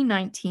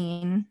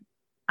 2019,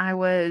 I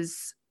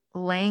was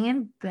laying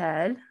in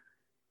bed.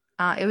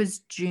 It was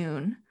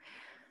June.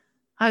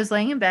 I was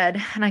laying in bed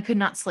and I could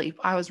not sleep.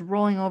 I was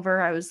rolling over.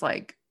 I was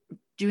like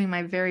doing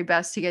my very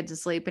best to get to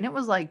sleep. And it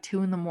was like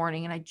 2 a.m.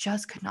 and I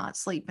just could not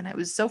sleep. And it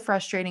was so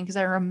frustrating because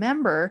I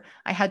remember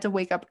I had to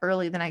wake up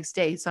early the next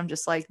day. So I'm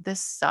just like,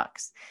 this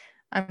sucks.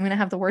 I'm going to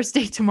have the worst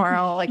day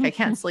tomorrow. Like I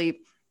can't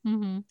sleep.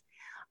 Mm-hmm.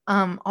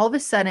 All of a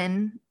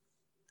sudden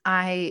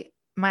my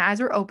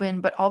eyes were open,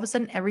 but all of a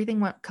sudden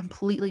everything went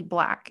completely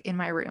black in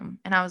my room.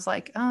 And I was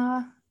like,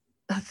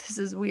 this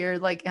is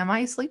weird. Like, am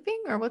I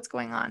sleeping or what's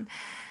going on?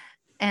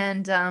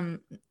 And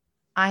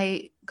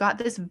I got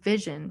this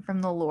vision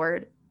from the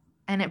Lord,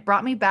 and it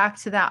brought me back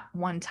to that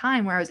one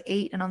time where I was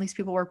 8 and all these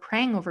people were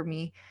praying over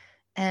me.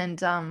 And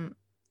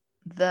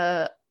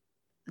this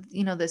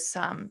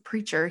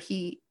preacher,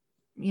 he,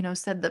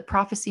 said the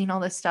prophecy and all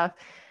this stuff.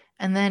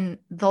 And then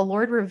the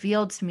Lord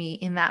revealed to me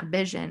in that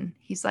vision,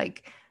 he's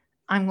like,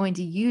 I'm going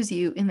to use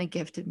you in the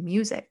gift of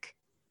music.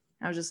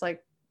 And I was just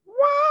like,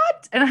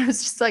 what? And I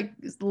was just like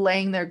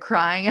laying there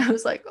crying. I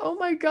was like, oh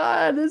my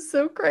God, this is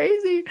so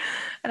crazy.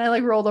 And I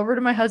like rolled over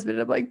to my husband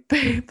and I'm like,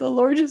 babe, the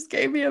Lord just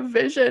gave me a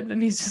vision.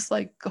 And he's just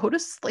like, go to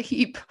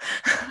sleep.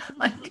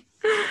 Like,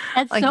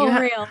 that's like so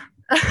real.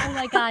 Oh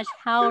my gosh,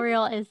 how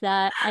real is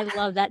that? I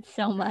love that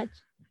so much.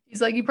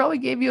 He's like, he probably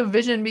gave you a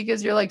vision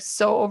because you're like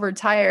so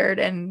overtired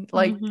and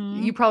like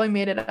you probably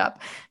made it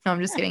up. No,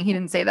 I'm just kidding. He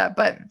didn't say that,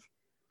 but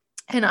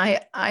and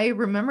I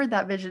remembered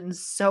that vision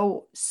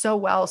so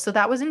well. So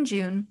that was in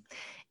June.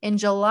 In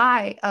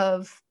July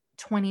of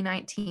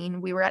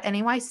 2019, we were at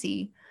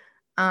NAYC,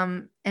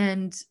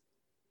 and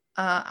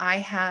I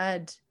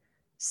had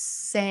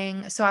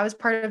sang. So I was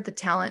part of the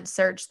talent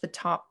search, the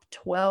top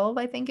 12,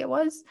 I think it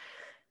was,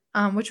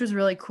 which was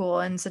really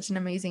cool and such an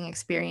amazing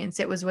experience.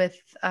 It was with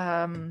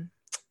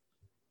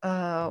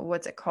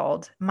what's it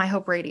called? My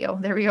Hope Radio.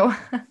 There we go.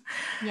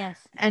 Yes.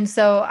 And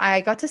so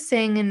I got to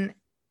sing,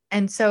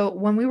 and so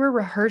when we were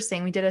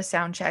rehearsing, we did a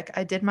sound check.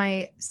 I did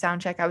my sound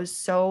check. I was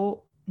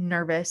so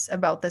nervous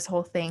about this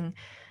whole thing.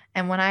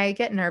 And when I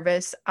get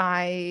nervous,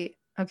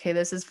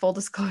 this is full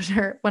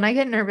disclosure. When I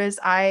get nervous,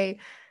 I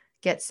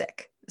get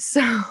sick.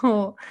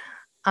 So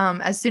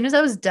as soon as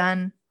I was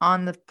done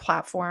on the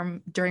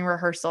platform during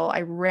rehearsal,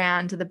 I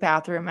ran to the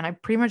bathroom and I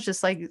pretty much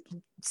just like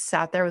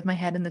sat there with my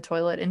head in the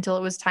toilet until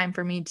it was time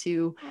for me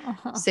to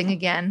sing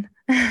again,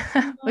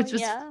 which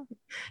was,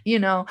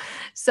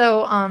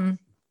 so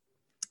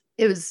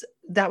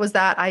that was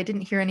that. I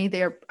didn't hear any of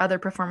their other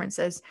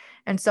performances.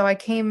 And so I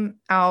came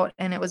out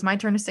and it was my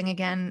turn to sing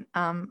again.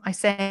 I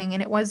sang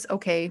and it was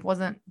okay. It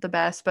wasn't the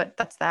best, but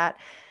that's that.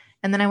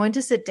 And then I went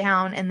to sit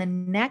down, and the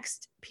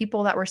next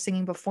people that were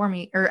singing before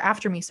me or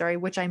after me, sorry,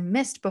 which I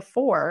missed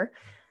before,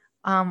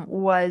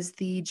 was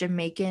the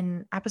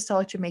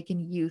Apostolic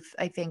Jamaican Youth,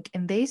 I think.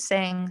 And they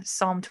sang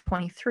Psalm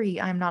 23,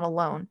 I'm Not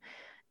Alone.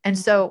 And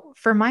so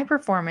for my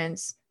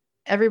performance,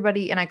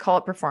 everybody, and I call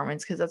it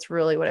performance because that's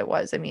really what it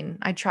was. I mean,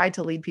 I tried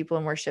to lead people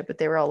in worship, but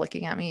they were all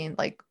looking at me and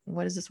like,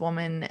 what is this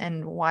woman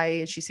and why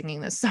is she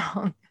singing this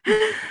song?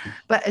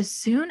 But as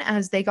soon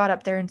as they got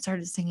up there and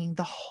started singing,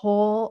 the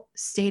whole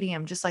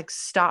stadium just like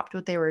stopped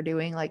what they were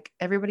doing. Like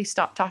everybody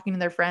stopped talking to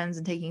their friends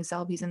and taking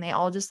selfies, and they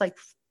all just like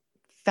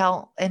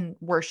fell and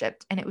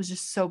worshiped. And it was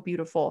just so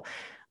beautiful.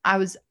 I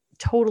was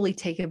totally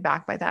taken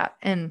back by that.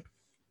 And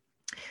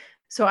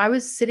so I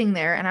was sitting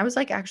there and I was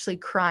like actually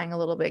crying a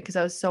little bit because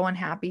I was so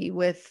unhappy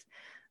with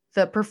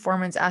the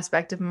performance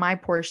aspect of my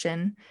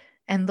portion.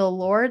 And the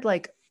Lord,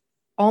 like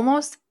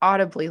almost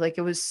audibly, like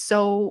it was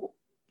so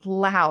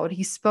loud,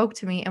 he spoke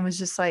to me and was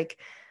just like,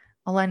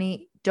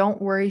 Eleni, don't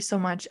worry so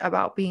much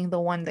about being the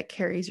one that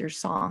carries your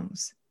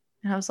songs.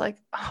 And I was like,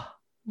 oh,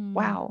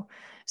 wow.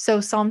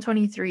 So Psalm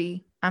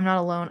 23, I'm not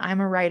alone. I'm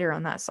a writer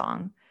on that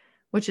song,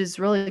 which is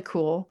really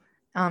cool.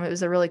 It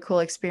was a really cool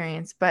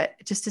experience, but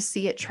just to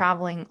see it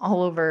traveling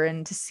all over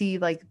and to see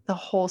like the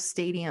whole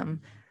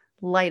stadium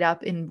light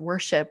up in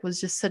worship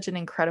was just such an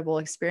incredible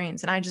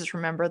experience. And I just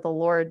remember the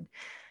Lord,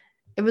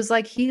 it was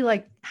like he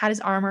like had his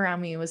arm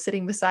around me and was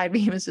sitting beside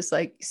me and was just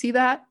like, see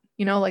that,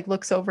 like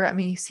looks over at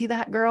me, see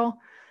that, girl?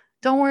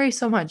 Don't worry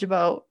so much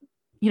about,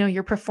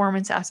 your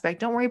performance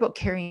aspect. Don't worry about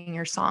carrying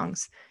your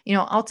songs.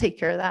 I'll take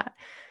care of that.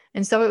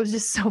 And so it was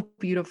just so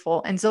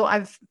beautiful. And so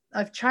I've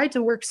tried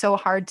to work so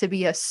hard to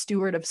be a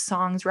steward of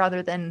songs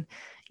rather than,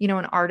 an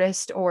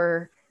artist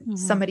or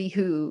somebody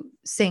who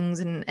sings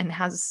and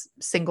has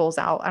singles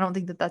out. I don't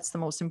think that that's the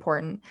most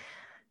important.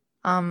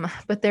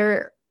 But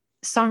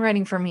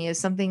songwriting for me is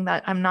something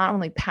that I'm not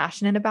only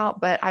passionate about,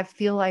 but I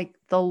feel like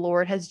the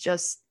Lord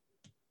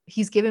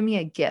he's given me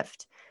a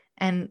gift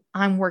and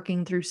I'm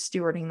working through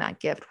stewarding that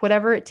gift,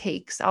 whatever it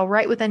takes. I'll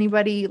write with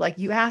anybody. Like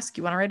you ask,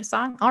 you want to write a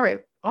song? I'll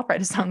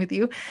write a song with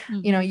you.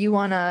 You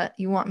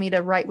want me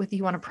to write with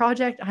you on a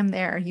project? I'm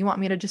there. You want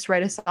me to just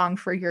write a song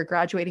for your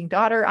graduating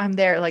daughter? I'm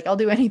there. Like I'll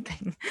do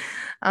anything.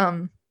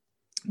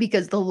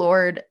 Because the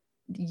Lord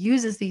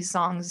uses these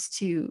songs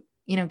to,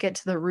 get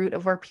to the root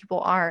of where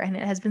people are. And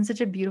it has been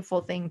such a beautiful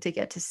thing to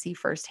get to see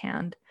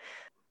firsthand.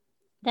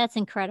 That's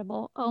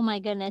incredible. Oh my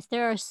goodness.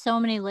 There are so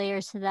many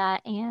layers to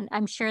that. And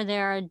I'm sure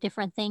there are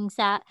different things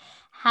that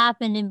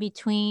happened in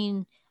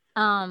between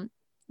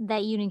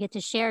that you didn't get to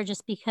share,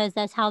 just because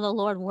that's how the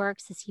Lord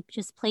works, is he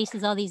just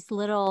places all these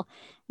little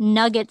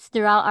nuggets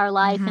throughout our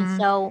life. And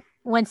so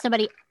when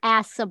somebody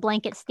asks a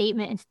blanket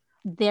statement,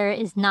 there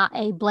is not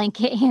a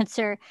blanket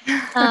answer.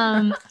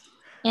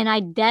 And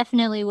I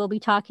definitely will be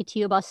talking to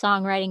you about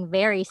songwriting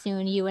very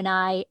soon, you and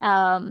I.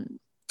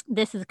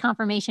 This is a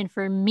confirmation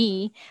for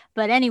me.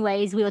 But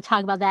anyways, we will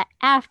talk about that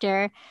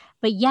after.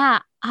 But yeah,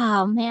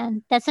 oh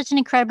man, that's such an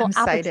incredible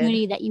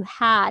opportunity that you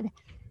had.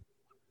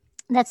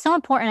 That's so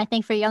important, I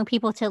think, for young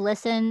people to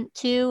listen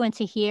to and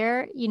to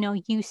hear.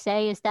 You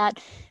say is that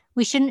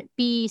we shouldn't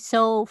be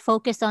so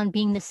focused on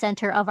being the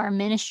center of our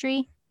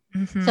ministry.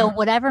 So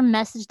whatever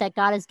message that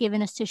God has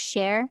given us to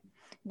share,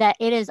 that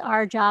it is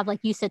our job, like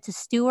you said, to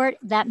steward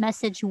that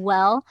message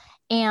well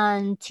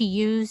and to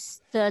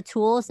use the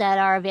tools that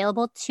are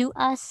available to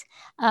us.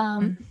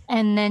 And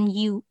then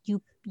you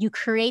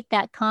create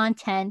that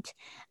content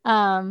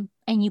and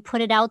you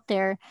put it out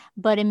there,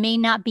 but it may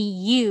not be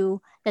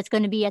you that's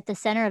going to be at the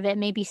center of it.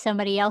 Maybe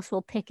somebody else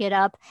will pick it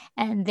up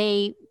and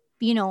they,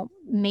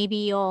 maybe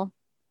you'll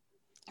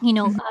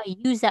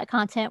use that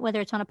content,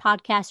 whether it's on a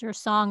podcast or a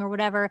song or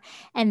whatever,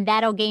 and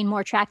that'll gain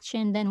more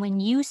traction than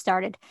when you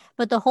started.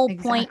 But the whole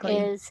point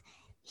is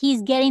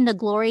he's getting the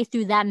glory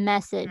through that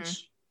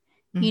message.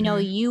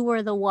 You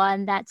were the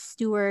one that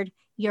steward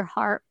your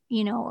heart,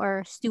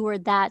 or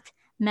steward that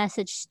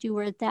message,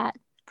 steward that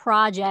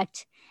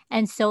project.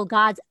 And so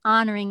God's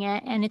honoring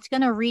it, and it's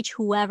going to reach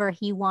whoever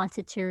he wants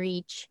it to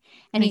reach.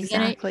 And he's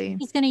going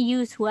to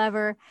use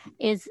whoever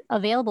is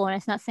available. And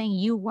it's not saying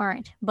you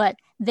weren't, but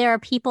there are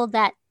people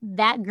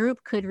that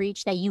group could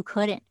reach that you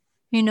couldn't.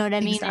 You know what I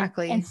mean?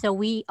 Exactly. And so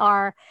we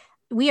are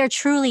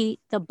truly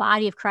the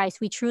body of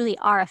Christ. We truly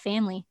are a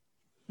family.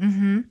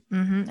 And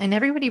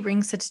everybody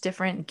brings such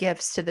different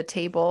gifts to the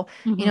table.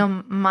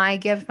 My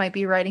gift might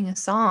be writing a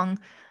song,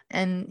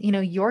 and,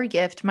 your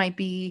gift might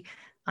be,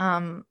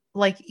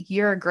 like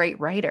you're a great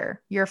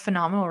writer. You're a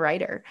phenomenal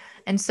writer.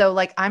 And so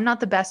like, I'm not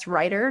the best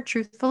writer.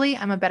 Truthfully,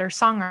 I'm a better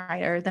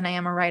songwriter than I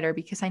am a writer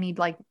because I need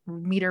like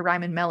meter,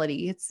 rhyme, and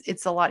melody.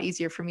 It's a lot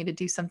easier for me to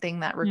do something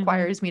that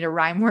requires me to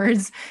rhyme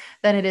words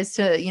than it is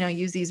to,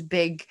 use these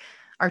big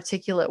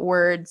articulate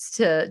words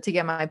to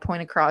get my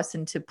point across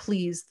and to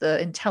please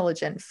the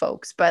intelligent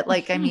folks. But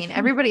like, I mean,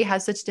 everybody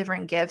has such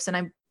different gifts.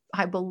 And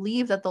I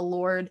believe that the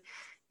Lord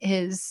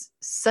is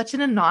such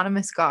an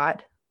anonymous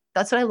God.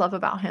 That's what I love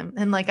about him.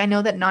 And like, I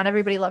know that not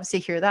everybody loves to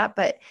hear that,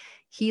 but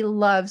he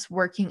loves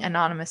working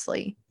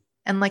anonymously.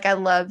 And like, I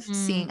love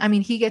seeing,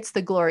 he gets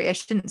the glory. I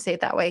shouldn't say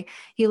it that way.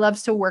 He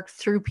loves to work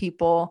through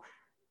people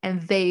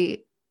and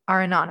they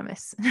are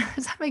anonymous.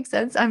 Does that make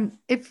sense?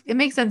 It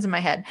makes sense in my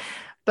head,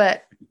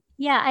 but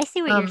yeah, I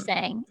see what you're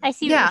saying. There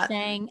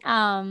like,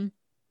 are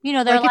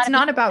a lot it's of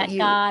not about you.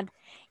 God,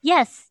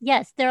 Yes,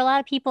 yes. There are a lot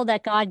of people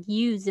that God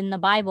used in the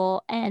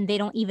Bible and they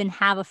don't even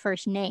have a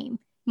first name.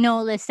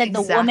 No, they said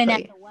the woman at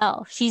Exactly. the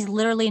well. She's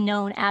literally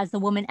known as the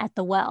woman at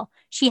the well.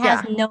 She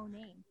has Yeah. no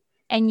name.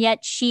 And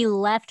yet she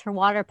left her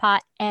water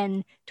pot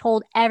and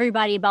told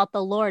everybody about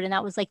the Lord. And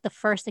that was like the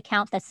first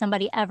account that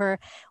somebody ever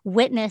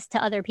witnessed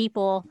to other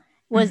people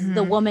was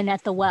the Hmm. woman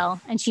at the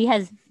well. And she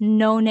has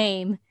no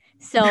name.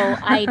 So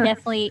I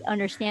definitely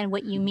understand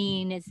what you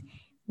mean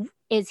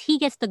is he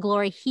gets the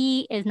glory.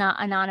 He is not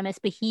anonymous,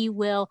 but he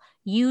will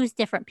use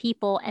different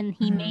people and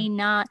he Hmm. may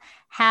not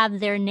have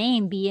their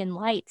name be in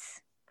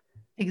lights.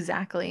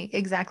 Exactly.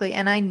 Exactly.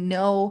 And I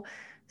know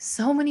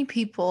so many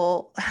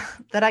people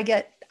that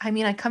I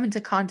mean, I come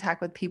into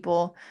contact with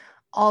people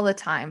all the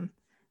time,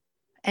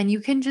 and you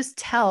can just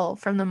tell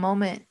from the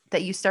moment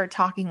that you start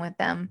talking with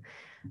them,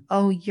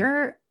 oh,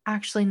 you're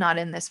actually not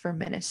in this for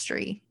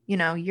ministry.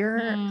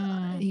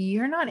 Mm,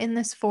 You're not in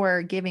this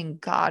for giving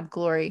God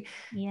glory.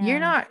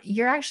 yeah.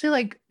 You're actually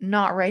like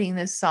not writing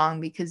this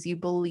song because you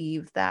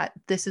believe that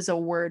this is a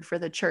word for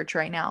the church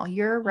right now.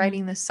 You're Mm,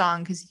 writing this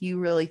song because you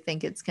really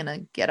think it's going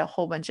to get a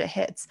whole bunch of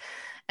hits.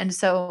 And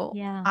so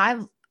yeah.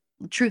 I've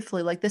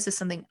truthfully, like, this is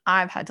something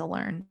I've had to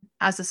learn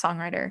as a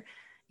songwriter.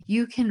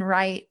 You can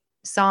write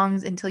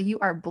songs until you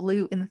are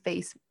blue in the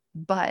face,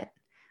 but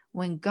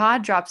when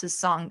God drops a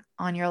song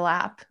on your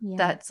lap Yeah.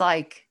 that's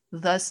like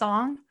the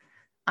song,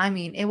 I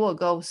mean, it will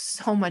go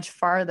so much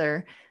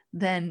farther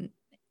than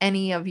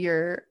any of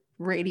your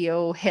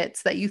radio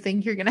hits that you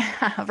think you're going to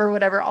have or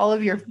whatever, all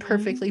of your Mhm.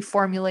 perfectly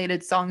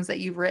formulated songs that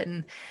you've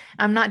written.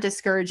 I'm not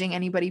discouraging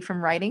anybody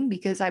from writing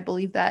because I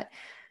believe that,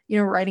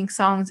 writing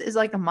songs is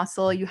like a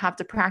muscle. You have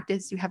to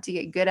practice, you have to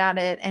get good at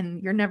it,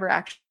 and you're never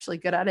actually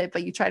good at it,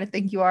 but you try to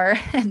think you are.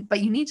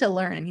 But you need to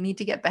learn and you need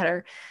to get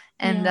better.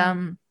 And,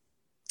 Yeah.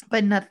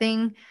 but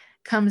nothing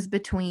comes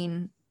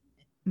between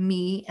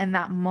me and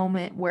that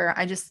moment where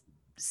I just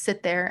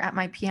sit there at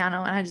my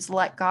piano and I just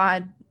let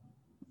God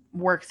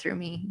work through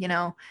me.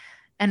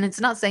 And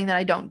it's not saying that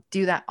I don't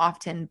do that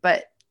often,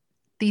 but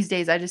these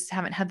days I just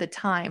haven't had the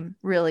time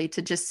really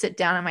to just sit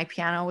down at my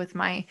piano with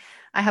I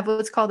have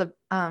what's called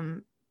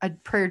a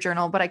prayer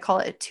journal, but I call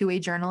it a two-way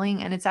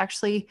journaling. And it's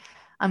actually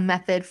a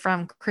method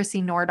from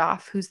Chrissy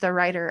Nordoff, who's the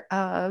writer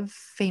of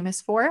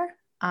Famous For,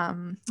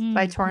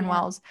 by Torrin Yeah.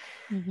 Wells,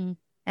 Hmm.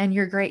 and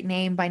Your Great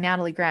Name by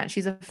Natalie Grant.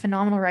 She's a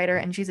phenomenal writer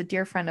and she's a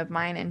dear friend of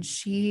mine. And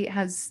she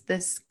has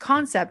this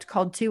concept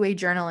called two-way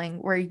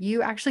journaling where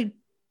you actually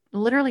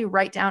literally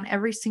write down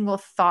every single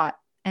thought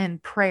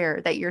and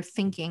prayer that you're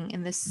thinking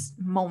in this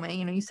moment.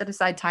 You set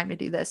aside time to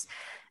do this.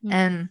 Mm.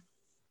 And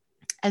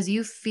as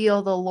you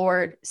feel the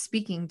Lord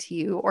speaking to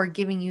you or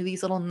giving you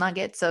these little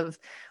nuggets of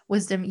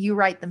wisdom, you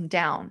write them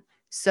down.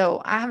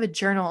 So I have a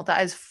journal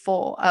that is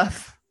full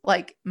of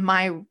like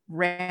my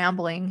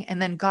rambling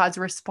and then God's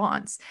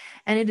response.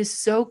 And it is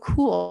so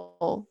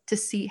cool to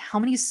see how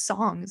many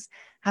songs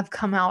have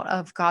come out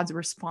of God's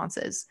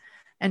responses.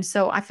 And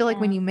so I feel like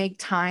when Yeah. you make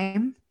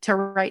time to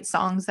write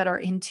songs that are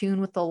in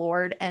tune with the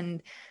Lord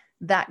and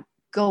that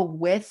go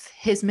with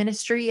his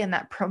ministry and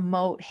that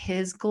promote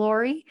his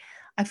glory,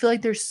 I feel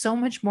like there's so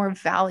much more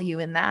value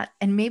in that.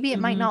 And maybe it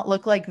might Hmm. not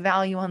look like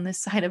value on this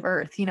side of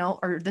earth,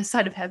 or this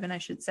side of heaven, I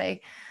should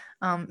say.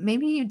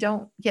 Maybe you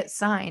don't get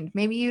signed.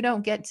 Maybe you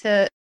don't get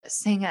to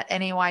sing at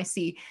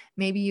NAYC.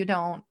 Maybe you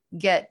don't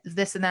get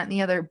this and that and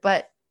the other.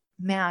 But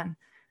man,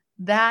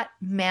 that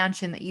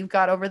mansion that you've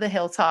got over the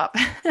hilltop,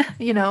 that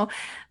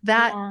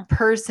Yeah.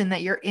 person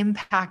that you're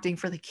impacting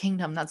for the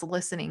kingdom that's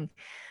listening,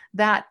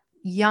 that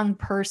young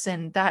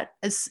person that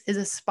is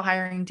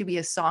aspiring to be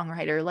a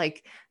songwriter,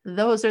 like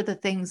those are the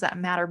things that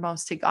matter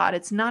most to God.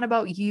 It's not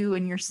about you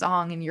and your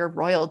song and your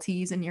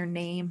royalties and your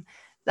name.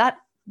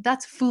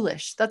 That's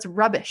foolish. That's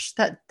rubbish.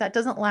 That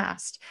doesn't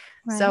last.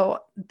 Right. So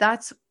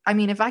I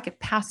mean, if I could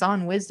pass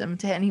on wisdom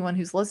to anyone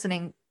who's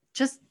listening,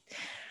 just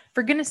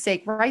for goodness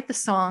sake, write the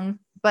song,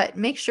 but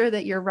make sure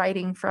that you're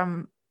writing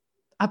from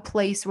a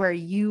place where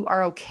you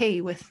are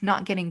okay with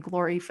not getting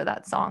glory for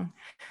that song,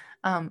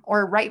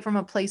 or write from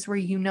a place where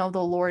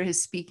the Lord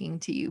is speaking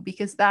to you,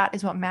 because that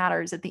is what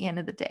matters at the end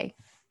of the day.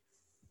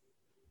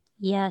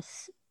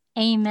 Yes.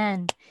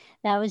 Amen.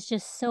 That was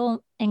just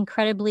so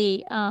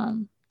incredibly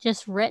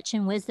just rich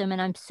in wisdom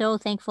and I'm so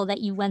thankful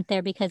that you went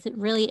there because it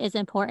really is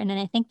important and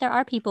I think there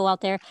are people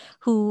out there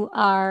who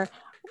are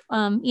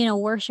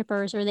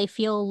worshipers or they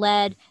feel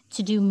led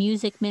to do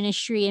music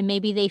ministry and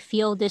maybe they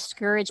feel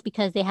discouraged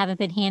because they haven't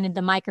been handed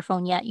the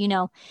microphone yet. It's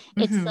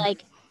Mm-hmm.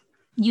 like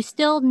you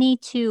still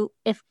need to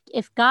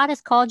if God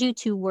has called you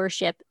to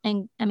worship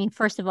and I mean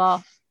first of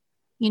all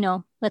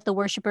let the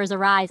worshipers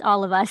arise,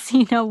 all of us.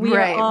 We are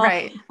Right, all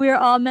right. we are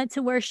all meant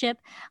to worship.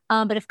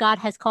 But if God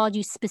has called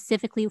you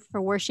specifically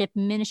for worship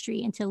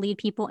ministry and to lead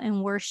people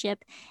in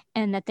worship,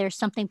 and that there's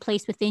something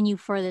placed within you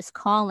for this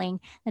calling,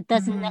 that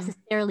doesn't Mm-hmm.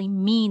 necessarily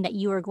mean that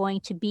you are going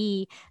to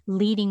be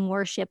leading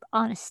worship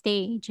on a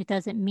stage. It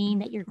doesn't mean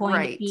that you're going to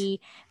Right, be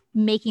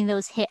making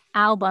those hit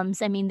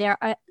albums. I mean, there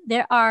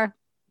are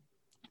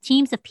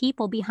teams of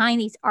people behind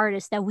these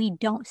artists that we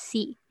don't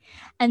see.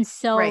 And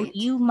so right.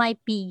 you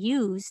might be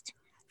used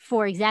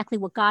for exactly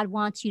what God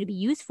wants you to be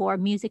used for,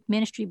 music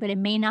ministry, but it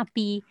may not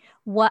be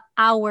what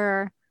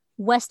our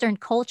Western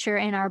culture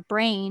and our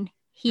brain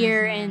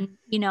here Mm-hmm.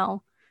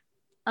 in,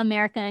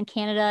 America and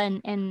Canada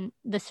and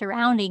the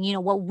surrounding,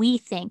 what we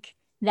think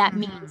that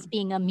means Mm-hmm.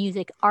 being a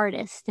music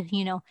artist.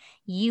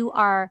 You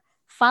are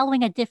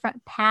following a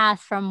different path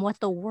from what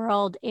the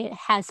world it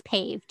has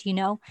paved,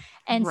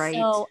 And Right.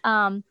 so,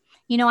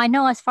 I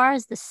know as far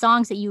as the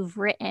songs that you've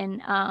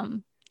written,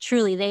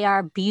 truly they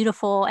are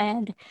beautiful.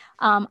 And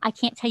I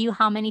can't tell you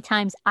how many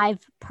times I've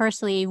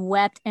personally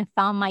wept and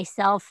found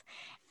myself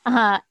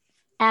uh,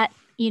 at,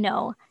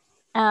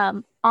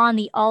 on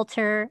the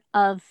altar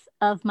of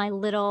my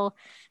little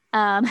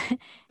um,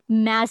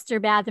 master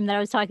bathroom that I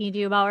was talking to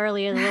you about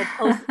earlier, the little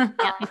post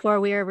before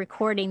we were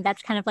recording.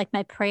 That's kind of like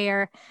my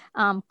prayer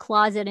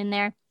closet in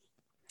there.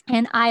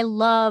 And I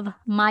love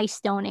My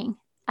Stoning.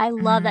 I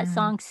love that Mm.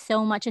 song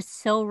so much. It's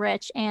so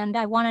rich. And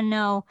I want to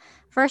know,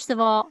 first of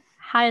all,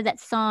 how did that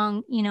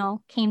song,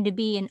 came to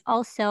be? And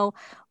also,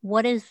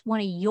 what is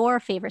one of your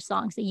favorite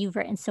songs that you've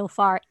written so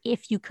far,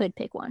 if you could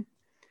pick one?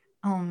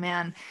 Oh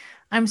man,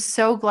 I'm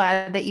so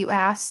glad that you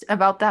asked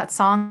about that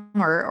song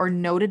or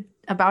noted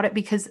about it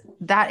because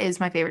that is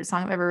my favorite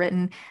song I've ever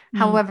written. Mm.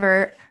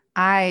 However,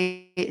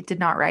 I did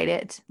not write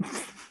it.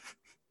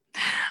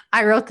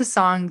 I wrote the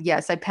song.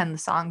 Yes, I penned the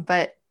song,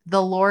 but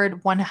the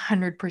Lord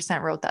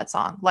 100% wrote that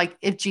song. Like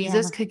if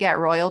Jesus Yeah. could get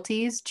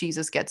royalties,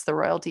 Jesus gets the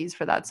royalties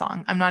for that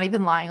song. I'm not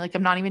even lying. Like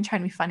I'm not even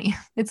trying to be funny.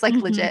 It's like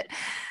Hmm. legit.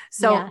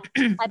 So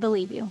Yeah. I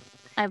believe you.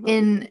 I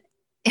believe in you.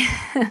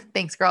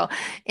 thanks girl,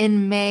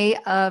 in May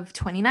of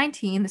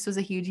 2019, this was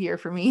a huge year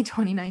for me.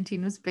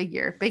 2019 was a big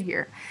year, big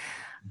year.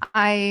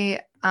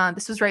 I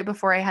this was right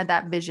before I had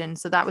that vision,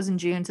 so that was in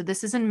June. So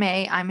this is in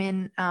May. I'm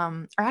in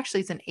or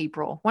actually it's in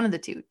April, one of the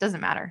two,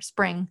 doesn't matter,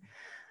 spring.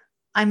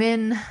 I'm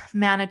in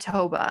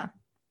Manitoba,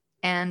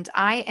 and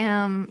I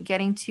am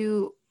getting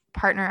to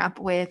partner up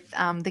with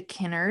the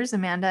Kinners,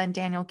 Amanda and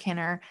Daniel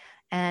Kinner,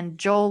 and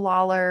Joel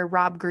Lawler,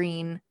 Rob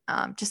Green,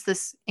 just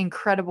this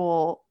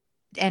incredible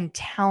and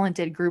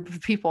talented group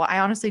of people. I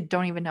honestly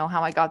don't even know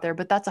how I got there,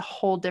 but that's a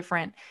whole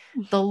different.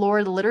 The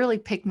Lord literally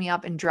picked me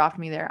up and dropped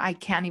me there. I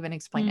can't even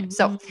explain it.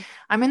 So Hmm.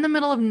 I'm in the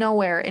middle of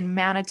nowhere in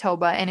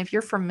Manitoba. And if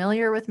you're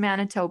familiar with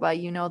Manitoba,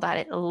 you know that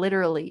it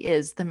literally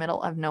is the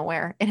middle of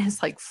nowhere. It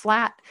is like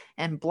flat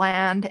and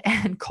bland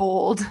and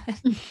cold,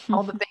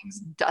 all the things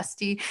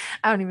dusty.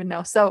 I don't even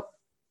know. So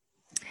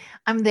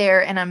I'm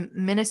there and I'm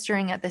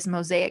ministering at this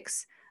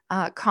Mosaics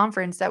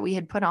conference that we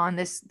had put on,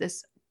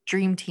 this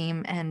dream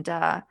team. And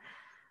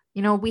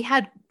we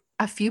had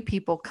a few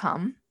people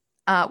come,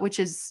 which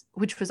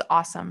was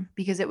awesome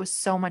because it was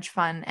so much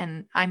fun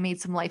and I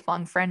made some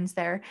lifelong friends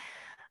there.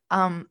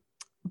 Um,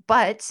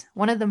 but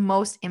one of the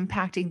most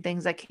impacting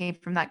things that came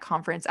from that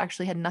conference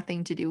actually had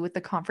nothing to do with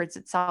the conference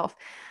itself.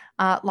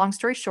 Long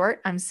story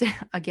short,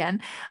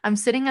 again, I'm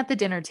sitting at the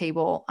dinner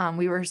table.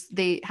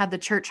 They had the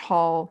church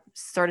hall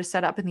sort of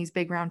set up in these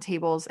big round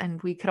tables,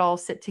 and we could all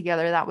sit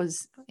together. That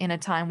was in a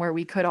time where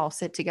we could all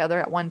sit together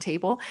at one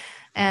table,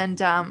 and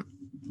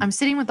I'm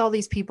sitting with all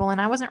these people, and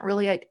I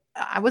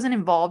wasn't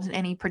involved in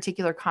any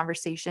particular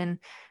conversation.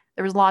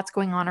 There was lots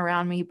going on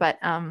around me, but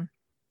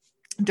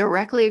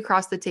directly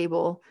across the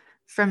table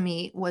from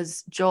me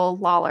was Joel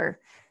Lawler.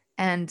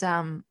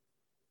 And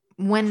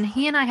when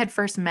he and I had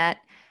first met,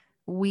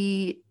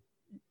 we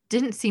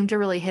didn't seem to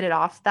really hit it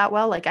off that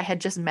well. Like I had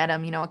just met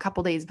him, a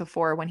couple days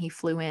before when he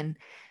flew in.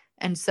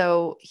 And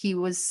so he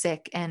was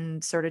sick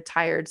and sort of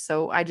tired.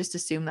 So I just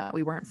assumed that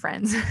we weren't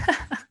friends.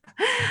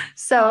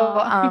 So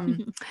Oh.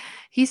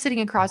 he's sitting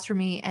across from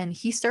me and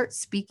he starts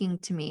speaking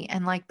to me.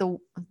 And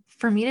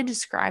for me to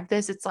describe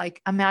this, it's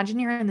like imagine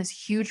you're in this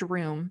huge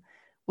room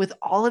with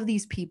all of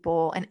these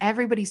people and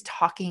everybody's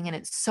talking and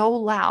it's so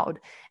loud.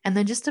 And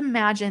then just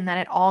imagine that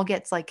it all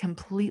gets like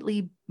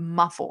completely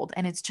muffled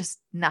and it's just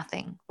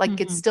nothing. Like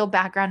it's Hmm. still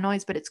background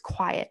noise, but it's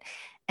quiet.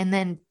 And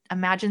then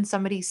imagine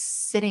somebody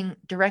sitting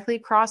directly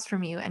across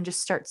from you and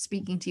just start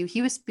speaking to you.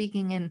 He was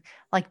speaking in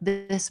like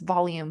this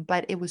volume,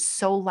 but it was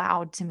so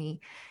loud to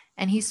me.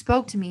 And he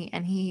spoke to me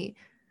and he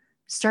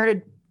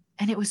started,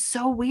 and it was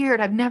so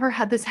weird. I've never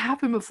had this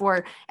happen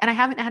before, and I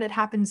haven't had it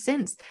happen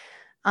since.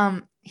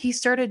 He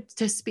started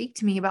to speak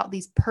to me about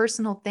these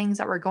personal things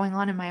that were going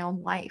on in my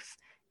own life.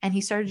 And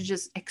he started to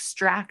just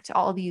extract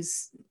all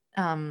these,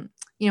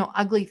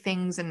 ugly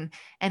things. And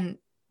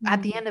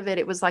at the Hmm. end of it,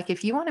 it was like,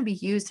 if you want to be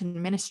used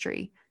in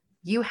ministry,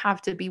 you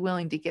have to be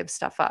willing to give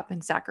stuff up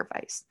and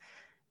sacrifice.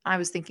 I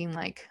was thinking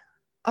like,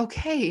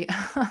 okay,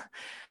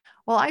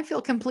 well, I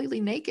feel completely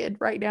naked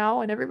right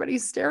now and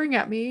everybody's staring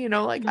at me,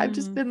 like I've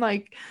just Hmm. been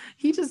like,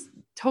 he just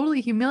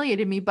totally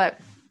humiliated me, but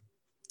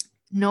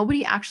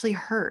nobody actually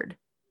heard.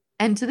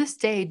 And to this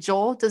day,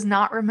 Joel does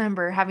not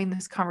remember having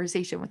this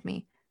conversation with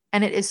me.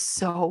 And it is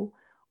so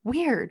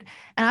weird.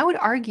 And I would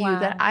argue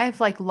that Wow. I've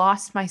like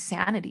lost my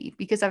sanity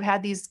because I've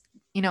had these,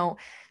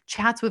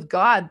 chats with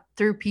God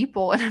through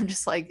people. And I'm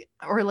just like,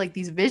 or like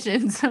these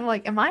visions. I'm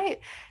like, am I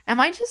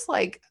just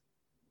like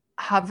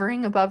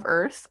hovering above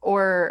earth,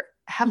 or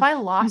have I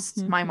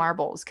lost my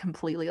marbles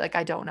completely? Like,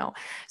 I don't know.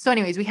 So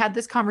anyways, we had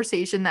this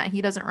conversation that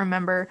he doesn't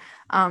remember.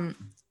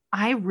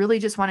 I really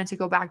just wanted to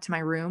go back to my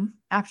room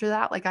after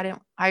that. Like,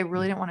 I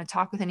really didn't want to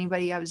talk with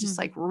anybody. I was just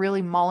like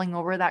really mulling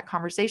over that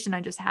conversation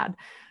I just had.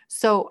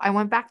 So I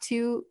went back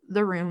to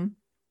the room,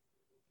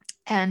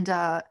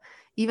 and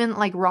even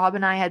like Rob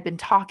and I had been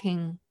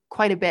talking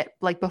quite a bit.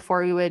 Like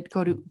before we would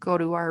go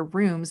to our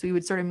rooms, we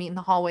would sort of meet in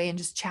the hallway and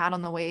just chat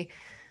on the way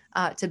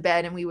to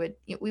bed. And we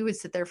would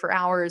sit there for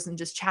hours and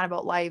just chat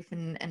about life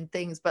and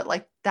things. But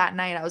like that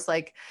night I was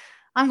like,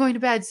 I'm going to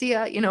bed. See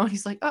ya. And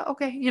he's like, oh,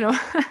 okay.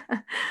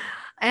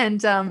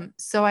 And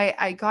so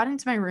I got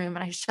into my room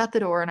and I shut the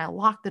door and I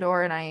locked the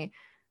door and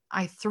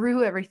I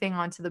threw everything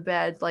onto the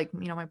bed, like,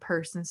 my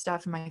purse and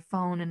stuff and my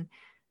phone. And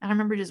I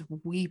remember just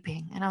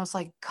weeping. And I was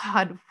like,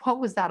 God,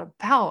 what was that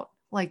about?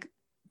 Like,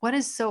 what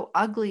is so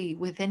ugly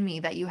within me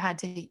that you had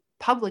to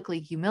publicly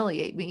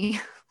humiliate me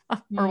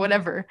or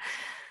whatever?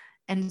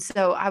 And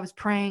so I was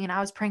praying and I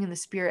was praying in the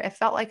spirit. It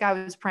felt like I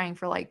was praying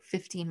for like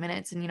 15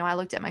 minutes. And, I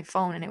looked at my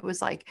phone and it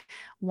was like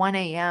 1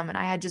 a.m. and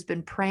I had just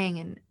been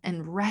praying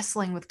and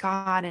wrestling with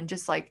God and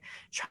just like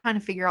trying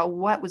to figure out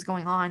what was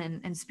going on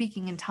and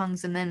speaking in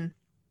tongues. And then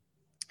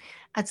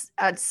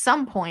at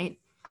some point,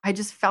 I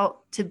just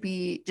felt to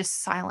be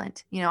just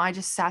silent. I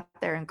just sat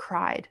there and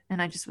cried and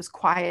I just was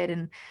quiet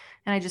and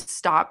I just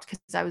stopped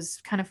because I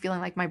was kind of feeling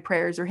like my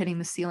prayers were hitting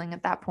the ceiling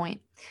at that point.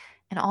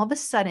 And all of a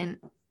sudden,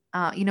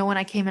 when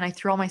I came in, I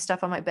threw all my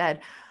stuff on my bed.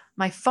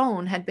 My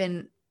phone had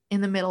been in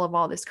the middle of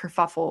all this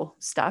kerfuffle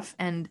stuff.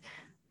 And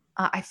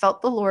I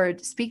felt the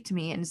Lord speak to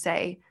me and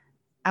say,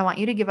 I want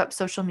you to give up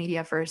social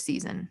media for a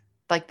season.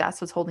 Like that's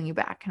what's holding you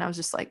back. And I was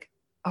just like,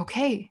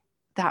 okay,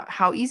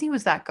 how easy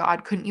was that,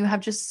 God? Couldn't you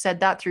have just said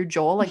that through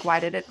Joel? Like, why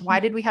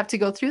did we have to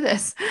go through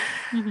this?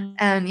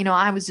 And,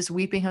 I was just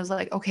weeping. I was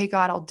like, okay,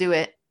 God, I'll do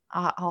it.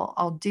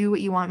 I'll do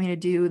what you want me to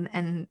do.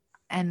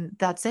 And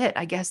that's it.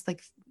 I guess,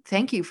 like,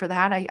 thank you for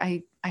that.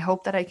 I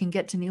hope that I can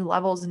get to new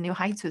levels and new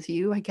heights with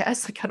you, I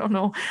guess. Like, I don't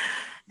know.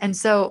 And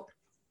so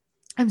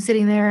I'm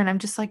sitting there and I'm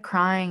just like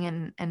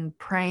crying and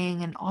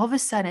praying. And all of a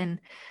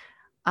sudden,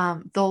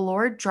 the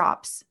Lord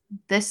drops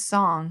this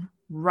song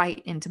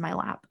right into my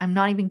lap. I'm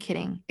not even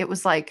kidding. It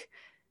was like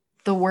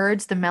the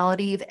words, the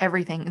melody,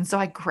 everything. And so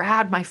I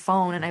grabbed my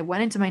phone and I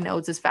went into my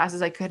notes as fast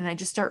as I could. And I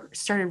just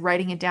started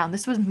writing it down.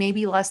 This was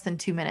maybe less than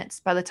 2 minutes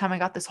by the time I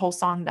got this whole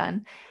song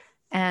done.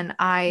 And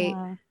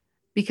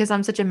because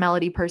I'm such a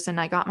melody person,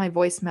 I got my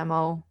voice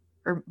memo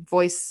or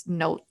voice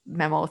note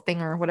memo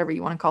thing or whatever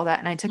you want to call that.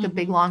 And I took a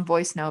big long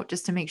voice note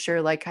just to make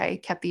sure like I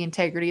kept the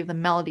integrity of the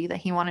melody that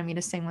he wanted me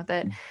to sing with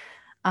it.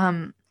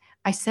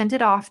 I sent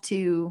it off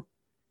to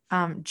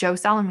Joe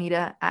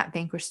Salamita at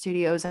Vanquish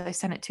Studios. I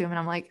sent it to him and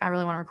I'm like, I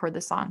really want to record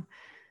this song.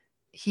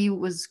 He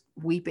was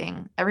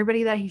weeping.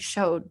 Everybody that he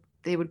showed,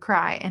 they would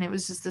cry. And it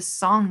was just this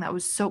song that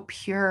was so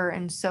pure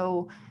and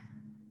so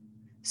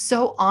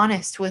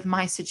honest with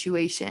my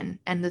situation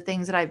and the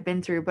things that I've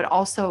been through. But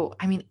also,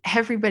 I mean,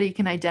 everybody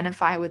can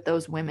identify with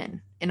those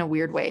women in a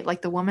weird way,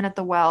 like the woman at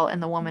the well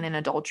and the woman in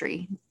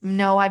adultery.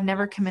 No, I've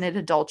never committed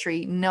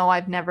adultery. No,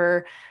 I've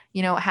never,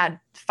 had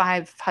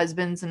 5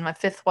 husbands and my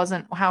 5th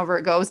wasn't, however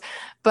it goes.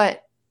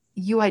 But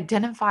you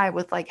identify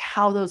with like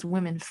how those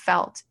women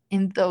felt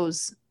in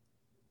those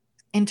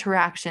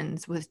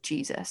interactions with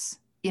Jesus.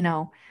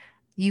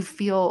 You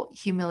feel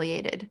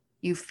humiliated.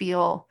 You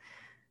feel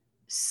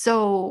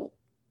so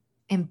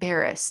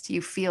embarrassed.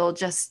 You feel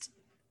just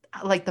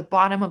like the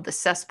bottom of the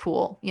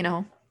cesspool,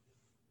 Yeah.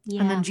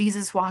 And then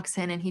Jesus walks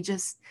in and he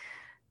just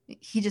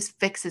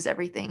fixes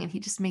everything and he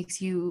just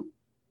makes you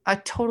a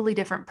totally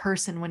different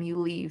person when you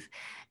leave.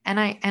 And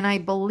I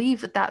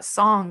believe that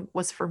song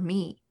was for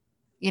me.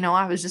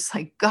 I was just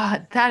like,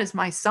 God, that is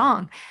my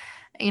song.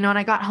 And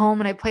I got home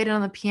and I played it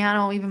on the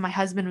piano. Even my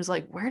husband was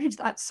like, where did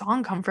that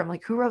song come from?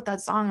 Like, who wrote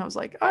that song? I was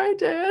like, I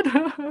did,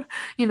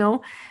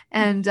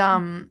 and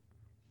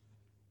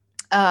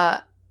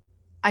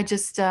I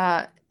just,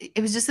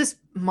 it was just this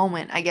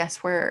moment, I guess,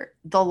 where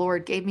the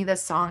Lord gave me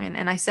this song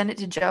and I sent it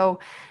to Joe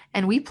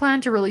and we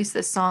planned to release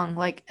this song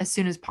like as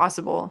soon as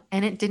possible.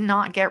 And it did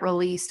not get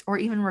released or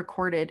even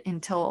recorded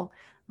until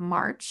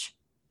March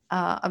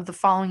of the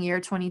following year,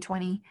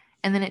 2020.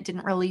 And then it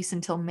didn't release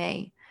until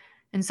May.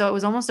 And so it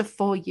was almost a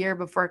full year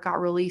before it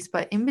got released.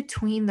 But in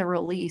between the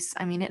release,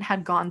 I mean, it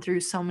had gone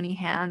through so many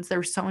hands. There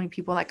were so many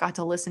people that got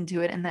to listen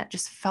to it and that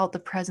just felt the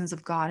presence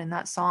of God in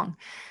that song.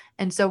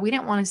 And so we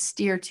didn't want to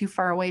steer too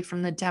far away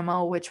from the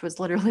demo, which was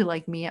literally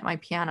like me at my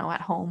piano at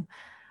home.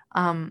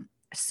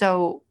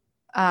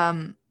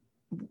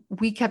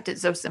 We kept it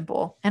so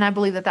simple. And I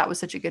believe that was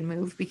such a good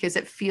move because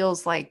it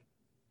feels like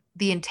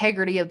the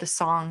integrity of the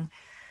song.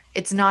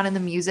 It's not in the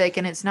music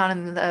and it's not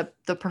in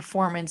the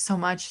performance so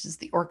much as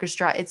the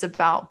orchestra. It's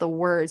about the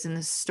words and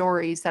the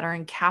stories that are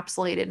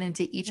encapsulated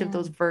into each of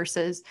those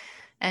verses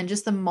and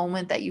just the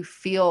moment that you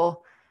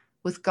feel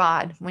with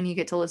God when you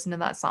get to listen to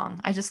that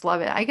song. I just love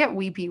it. I get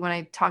weepy when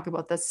I talk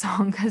about this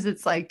song because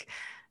it's like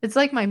it's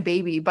like my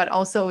baby, but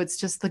also it's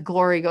just the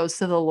glory goes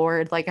to the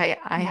Lord. Like I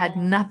had Yeah.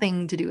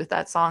 nothing to do with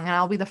that song, and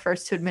I'll be the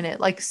first to admit it.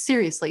 Like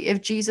seriously,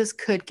 if Jesus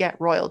could get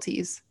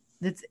royalties,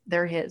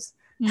 they're his.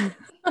 Mm,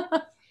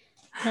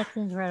 that's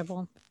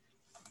incredible.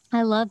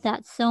 I love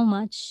that so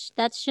much.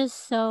 That's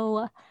just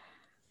so,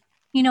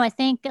 I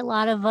think a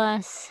lot of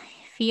us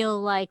feel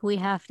like we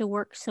have to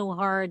work so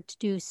hard to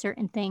do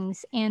certain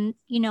things. And,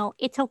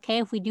 it's okay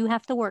if we do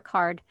have to work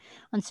hard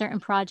on certain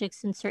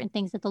projects and certain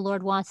things that the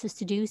Lord wants us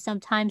to do.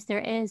 Sometimes there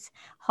is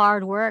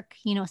hard work.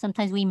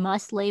 Sometimes we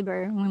must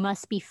labor and we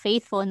must be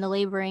faithful in the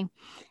laboring.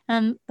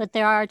 But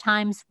there are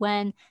times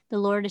when the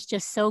Lord is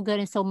just so good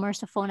and so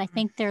merciful. And I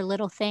think there are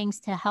little things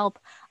to help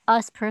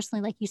us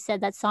personally. Like you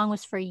said, that song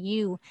was for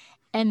you.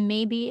 And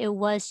maybe it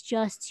was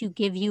just to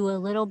give you a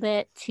little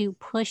bit to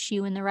push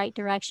you in the right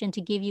direction, to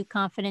give you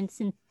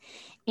confidence in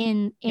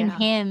Yeah.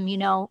 him,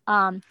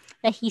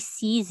 that he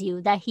sees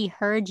you, that he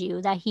heard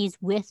you, that he's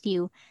with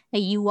you, that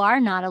you are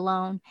not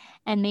alone.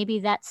 And maybe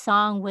that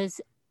song was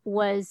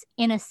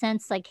in a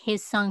sense like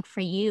his song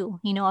for you,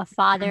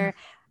 Mm,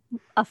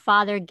 a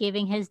father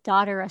giving his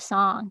daughter a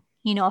song,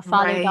 a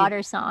father right.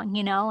 daughter song,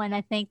 and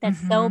I think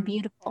that's so Hmm.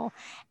 beautiful.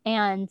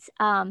 And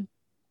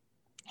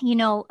you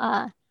know,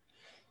 uh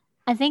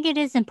I think it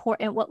is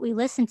important what we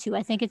listen to.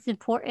 I think it's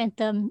important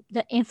the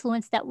the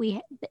influences that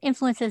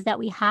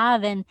we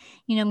have. And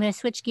I'm going to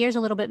switch gears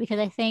a little bit because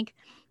I think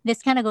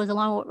this kind of goes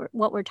along with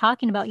what we're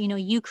talking about.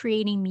 You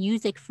creating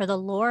music for the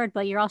Lord,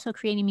 but you're also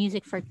creating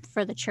music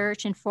for the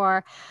church and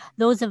for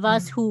those of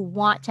us who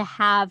want to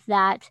have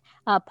that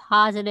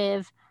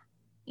positive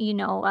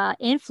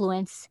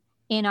influence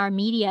in our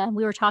media.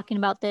 We were talking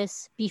about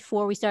this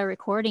before we started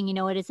recording.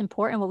 It is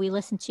important what we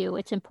listen to.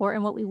 It's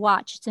important what we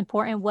watch. It's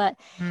important what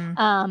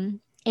Mm,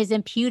 is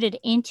imputed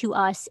into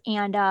us.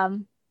 And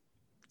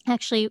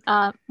actually,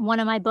 one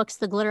of my books,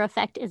 The Glitter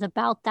Effect, is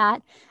about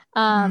that.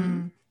 Um,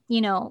 mm.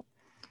 you know,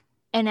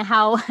 and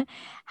how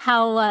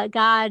how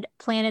God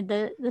planted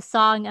the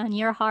song on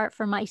your heart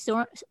for my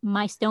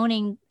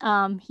stoning.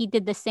 He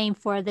did the same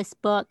for this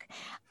book.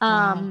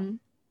 Wow. Um,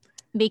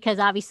 because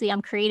obviously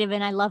I'm creative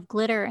and I love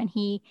glitter, and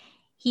he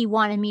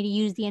wanted me to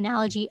use the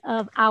analogy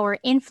of our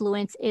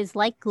influence is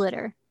like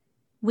glitter.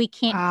 We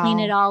can't clean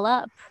it Wow. all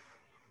up.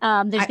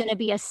 There's I going to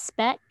be a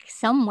speck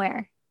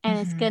somewhere and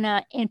it's mhm. going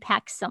to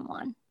impact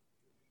someone.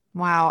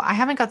 Wow, I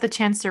haven't got the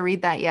chance to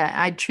read that yet.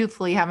 I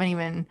truthfully haven't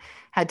even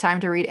had time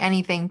to read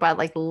anything but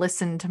like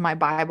listen to my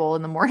Bible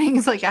in the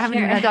mornings. Like I haven't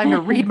even Sure. had time to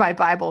read my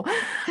Bible.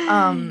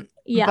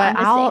 Yeah, But I'm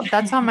the same.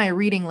 that's on my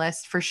reading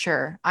list for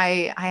sure.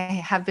 I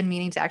have been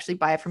meaning to actually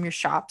buy it from your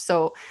shop.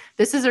 So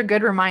this is a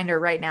good reminder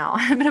right now.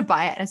 I'm gonna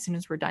buy it as soon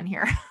as we're done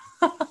here.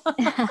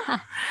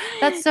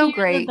 That's so You're the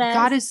great.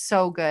 God best. is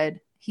so good.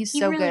 He's He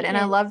so good. really And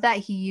I is. love that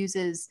he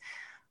uses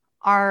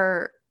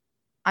our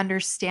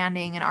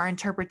understanding and our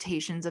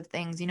interpretations of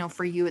things.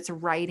 For you it's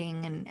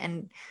writing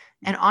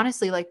and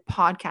honestly, like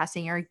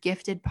podcasting. You're a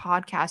gifted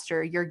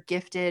podcaster, you're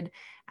gifted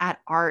at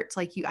art.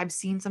 Like I've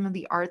seen some of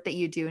the art that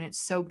you do and it's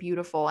so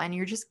beautiful, and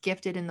you're just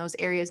gifted in those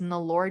areas, and the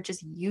Lord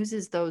just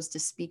uses those to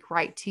speak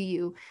right to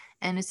you.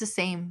 And it's the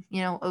same,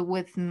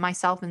 with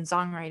myself in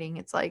songwriting.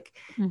 It's like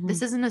Mhm.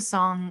 this isn't a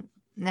song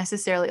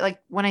necessarily.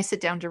 Like when I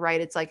sit down to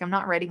write, it's like I'm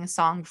not writing a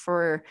song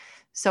for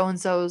so and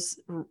so's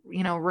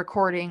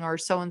recording or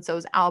so and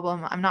so's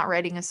album. I'm not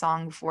writing a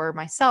song for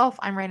myself.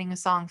 I'm writing a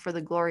song for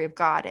the glory of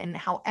God, and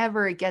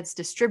however it gets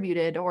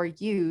distributed or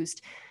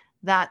used,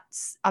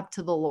 that's up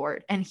to the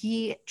Lord. And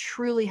he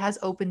truly has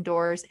opened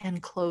doors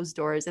and closed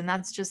doors, and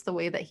that's just the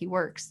way that he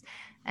works.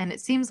 And it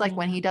seems like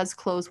when Yeah. he does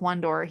close one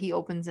door, he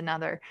opens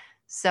another.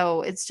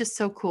 So it's just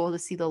so cool to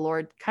see the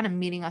Lord kind of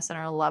meeting us on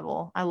our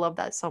level. I love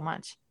that so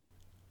much.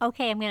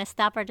 Okay, I'm going to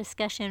stop our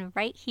discussion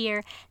right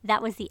here.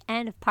 That was the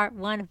end of part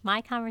 1 of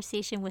my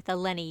conversation with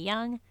Eleni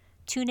Young.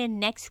 Tune in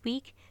next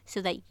week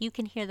so that you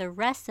can hear the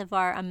rest of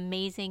our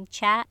amazing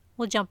chat.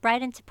 We'll jump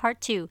right into part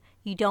 2.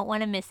 You don't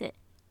want to miss it.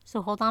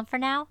 So hold on for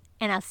now,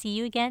 and I'll see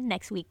you again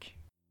next week.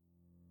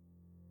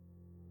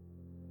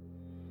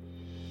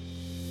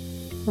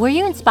 Were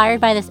you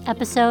inspired by this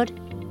episode?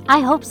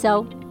 I hope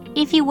so.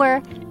 If you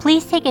were,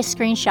 please take a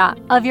screenshot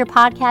of your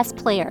podcast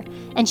player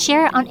and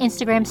share it on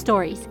Instagram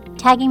stories,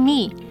 tagging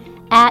me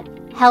at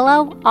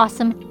Hello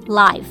Awesome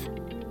Live.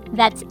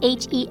 That's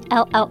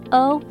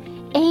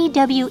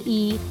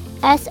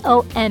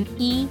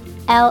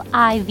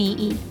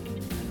HelloAwesomelive.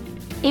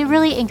 It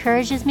really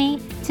encourages me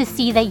to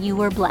see that you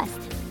were blessed.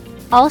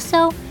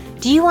 Also,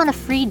 do you want a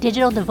free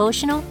digital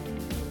devotional?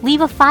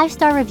 Leave a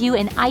 5-star review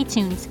in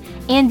iTunes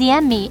and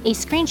DM me a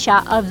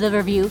screenshot of the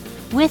review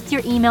with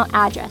your email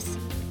address.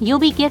 You'll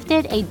be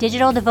gifted a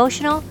digital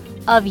devotional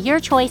of your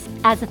choice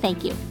as a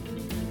thank you.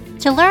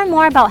 To learn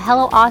more about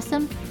Hello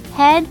Awesome,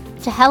 head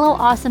to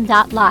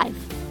helloawesome.live.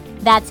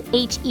 That's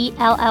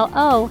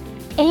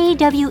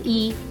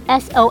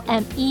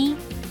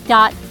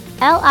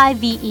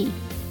HelloAwesome.live.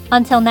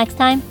 Until next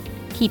time,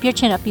 keep your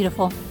chin up,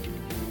 beautiful.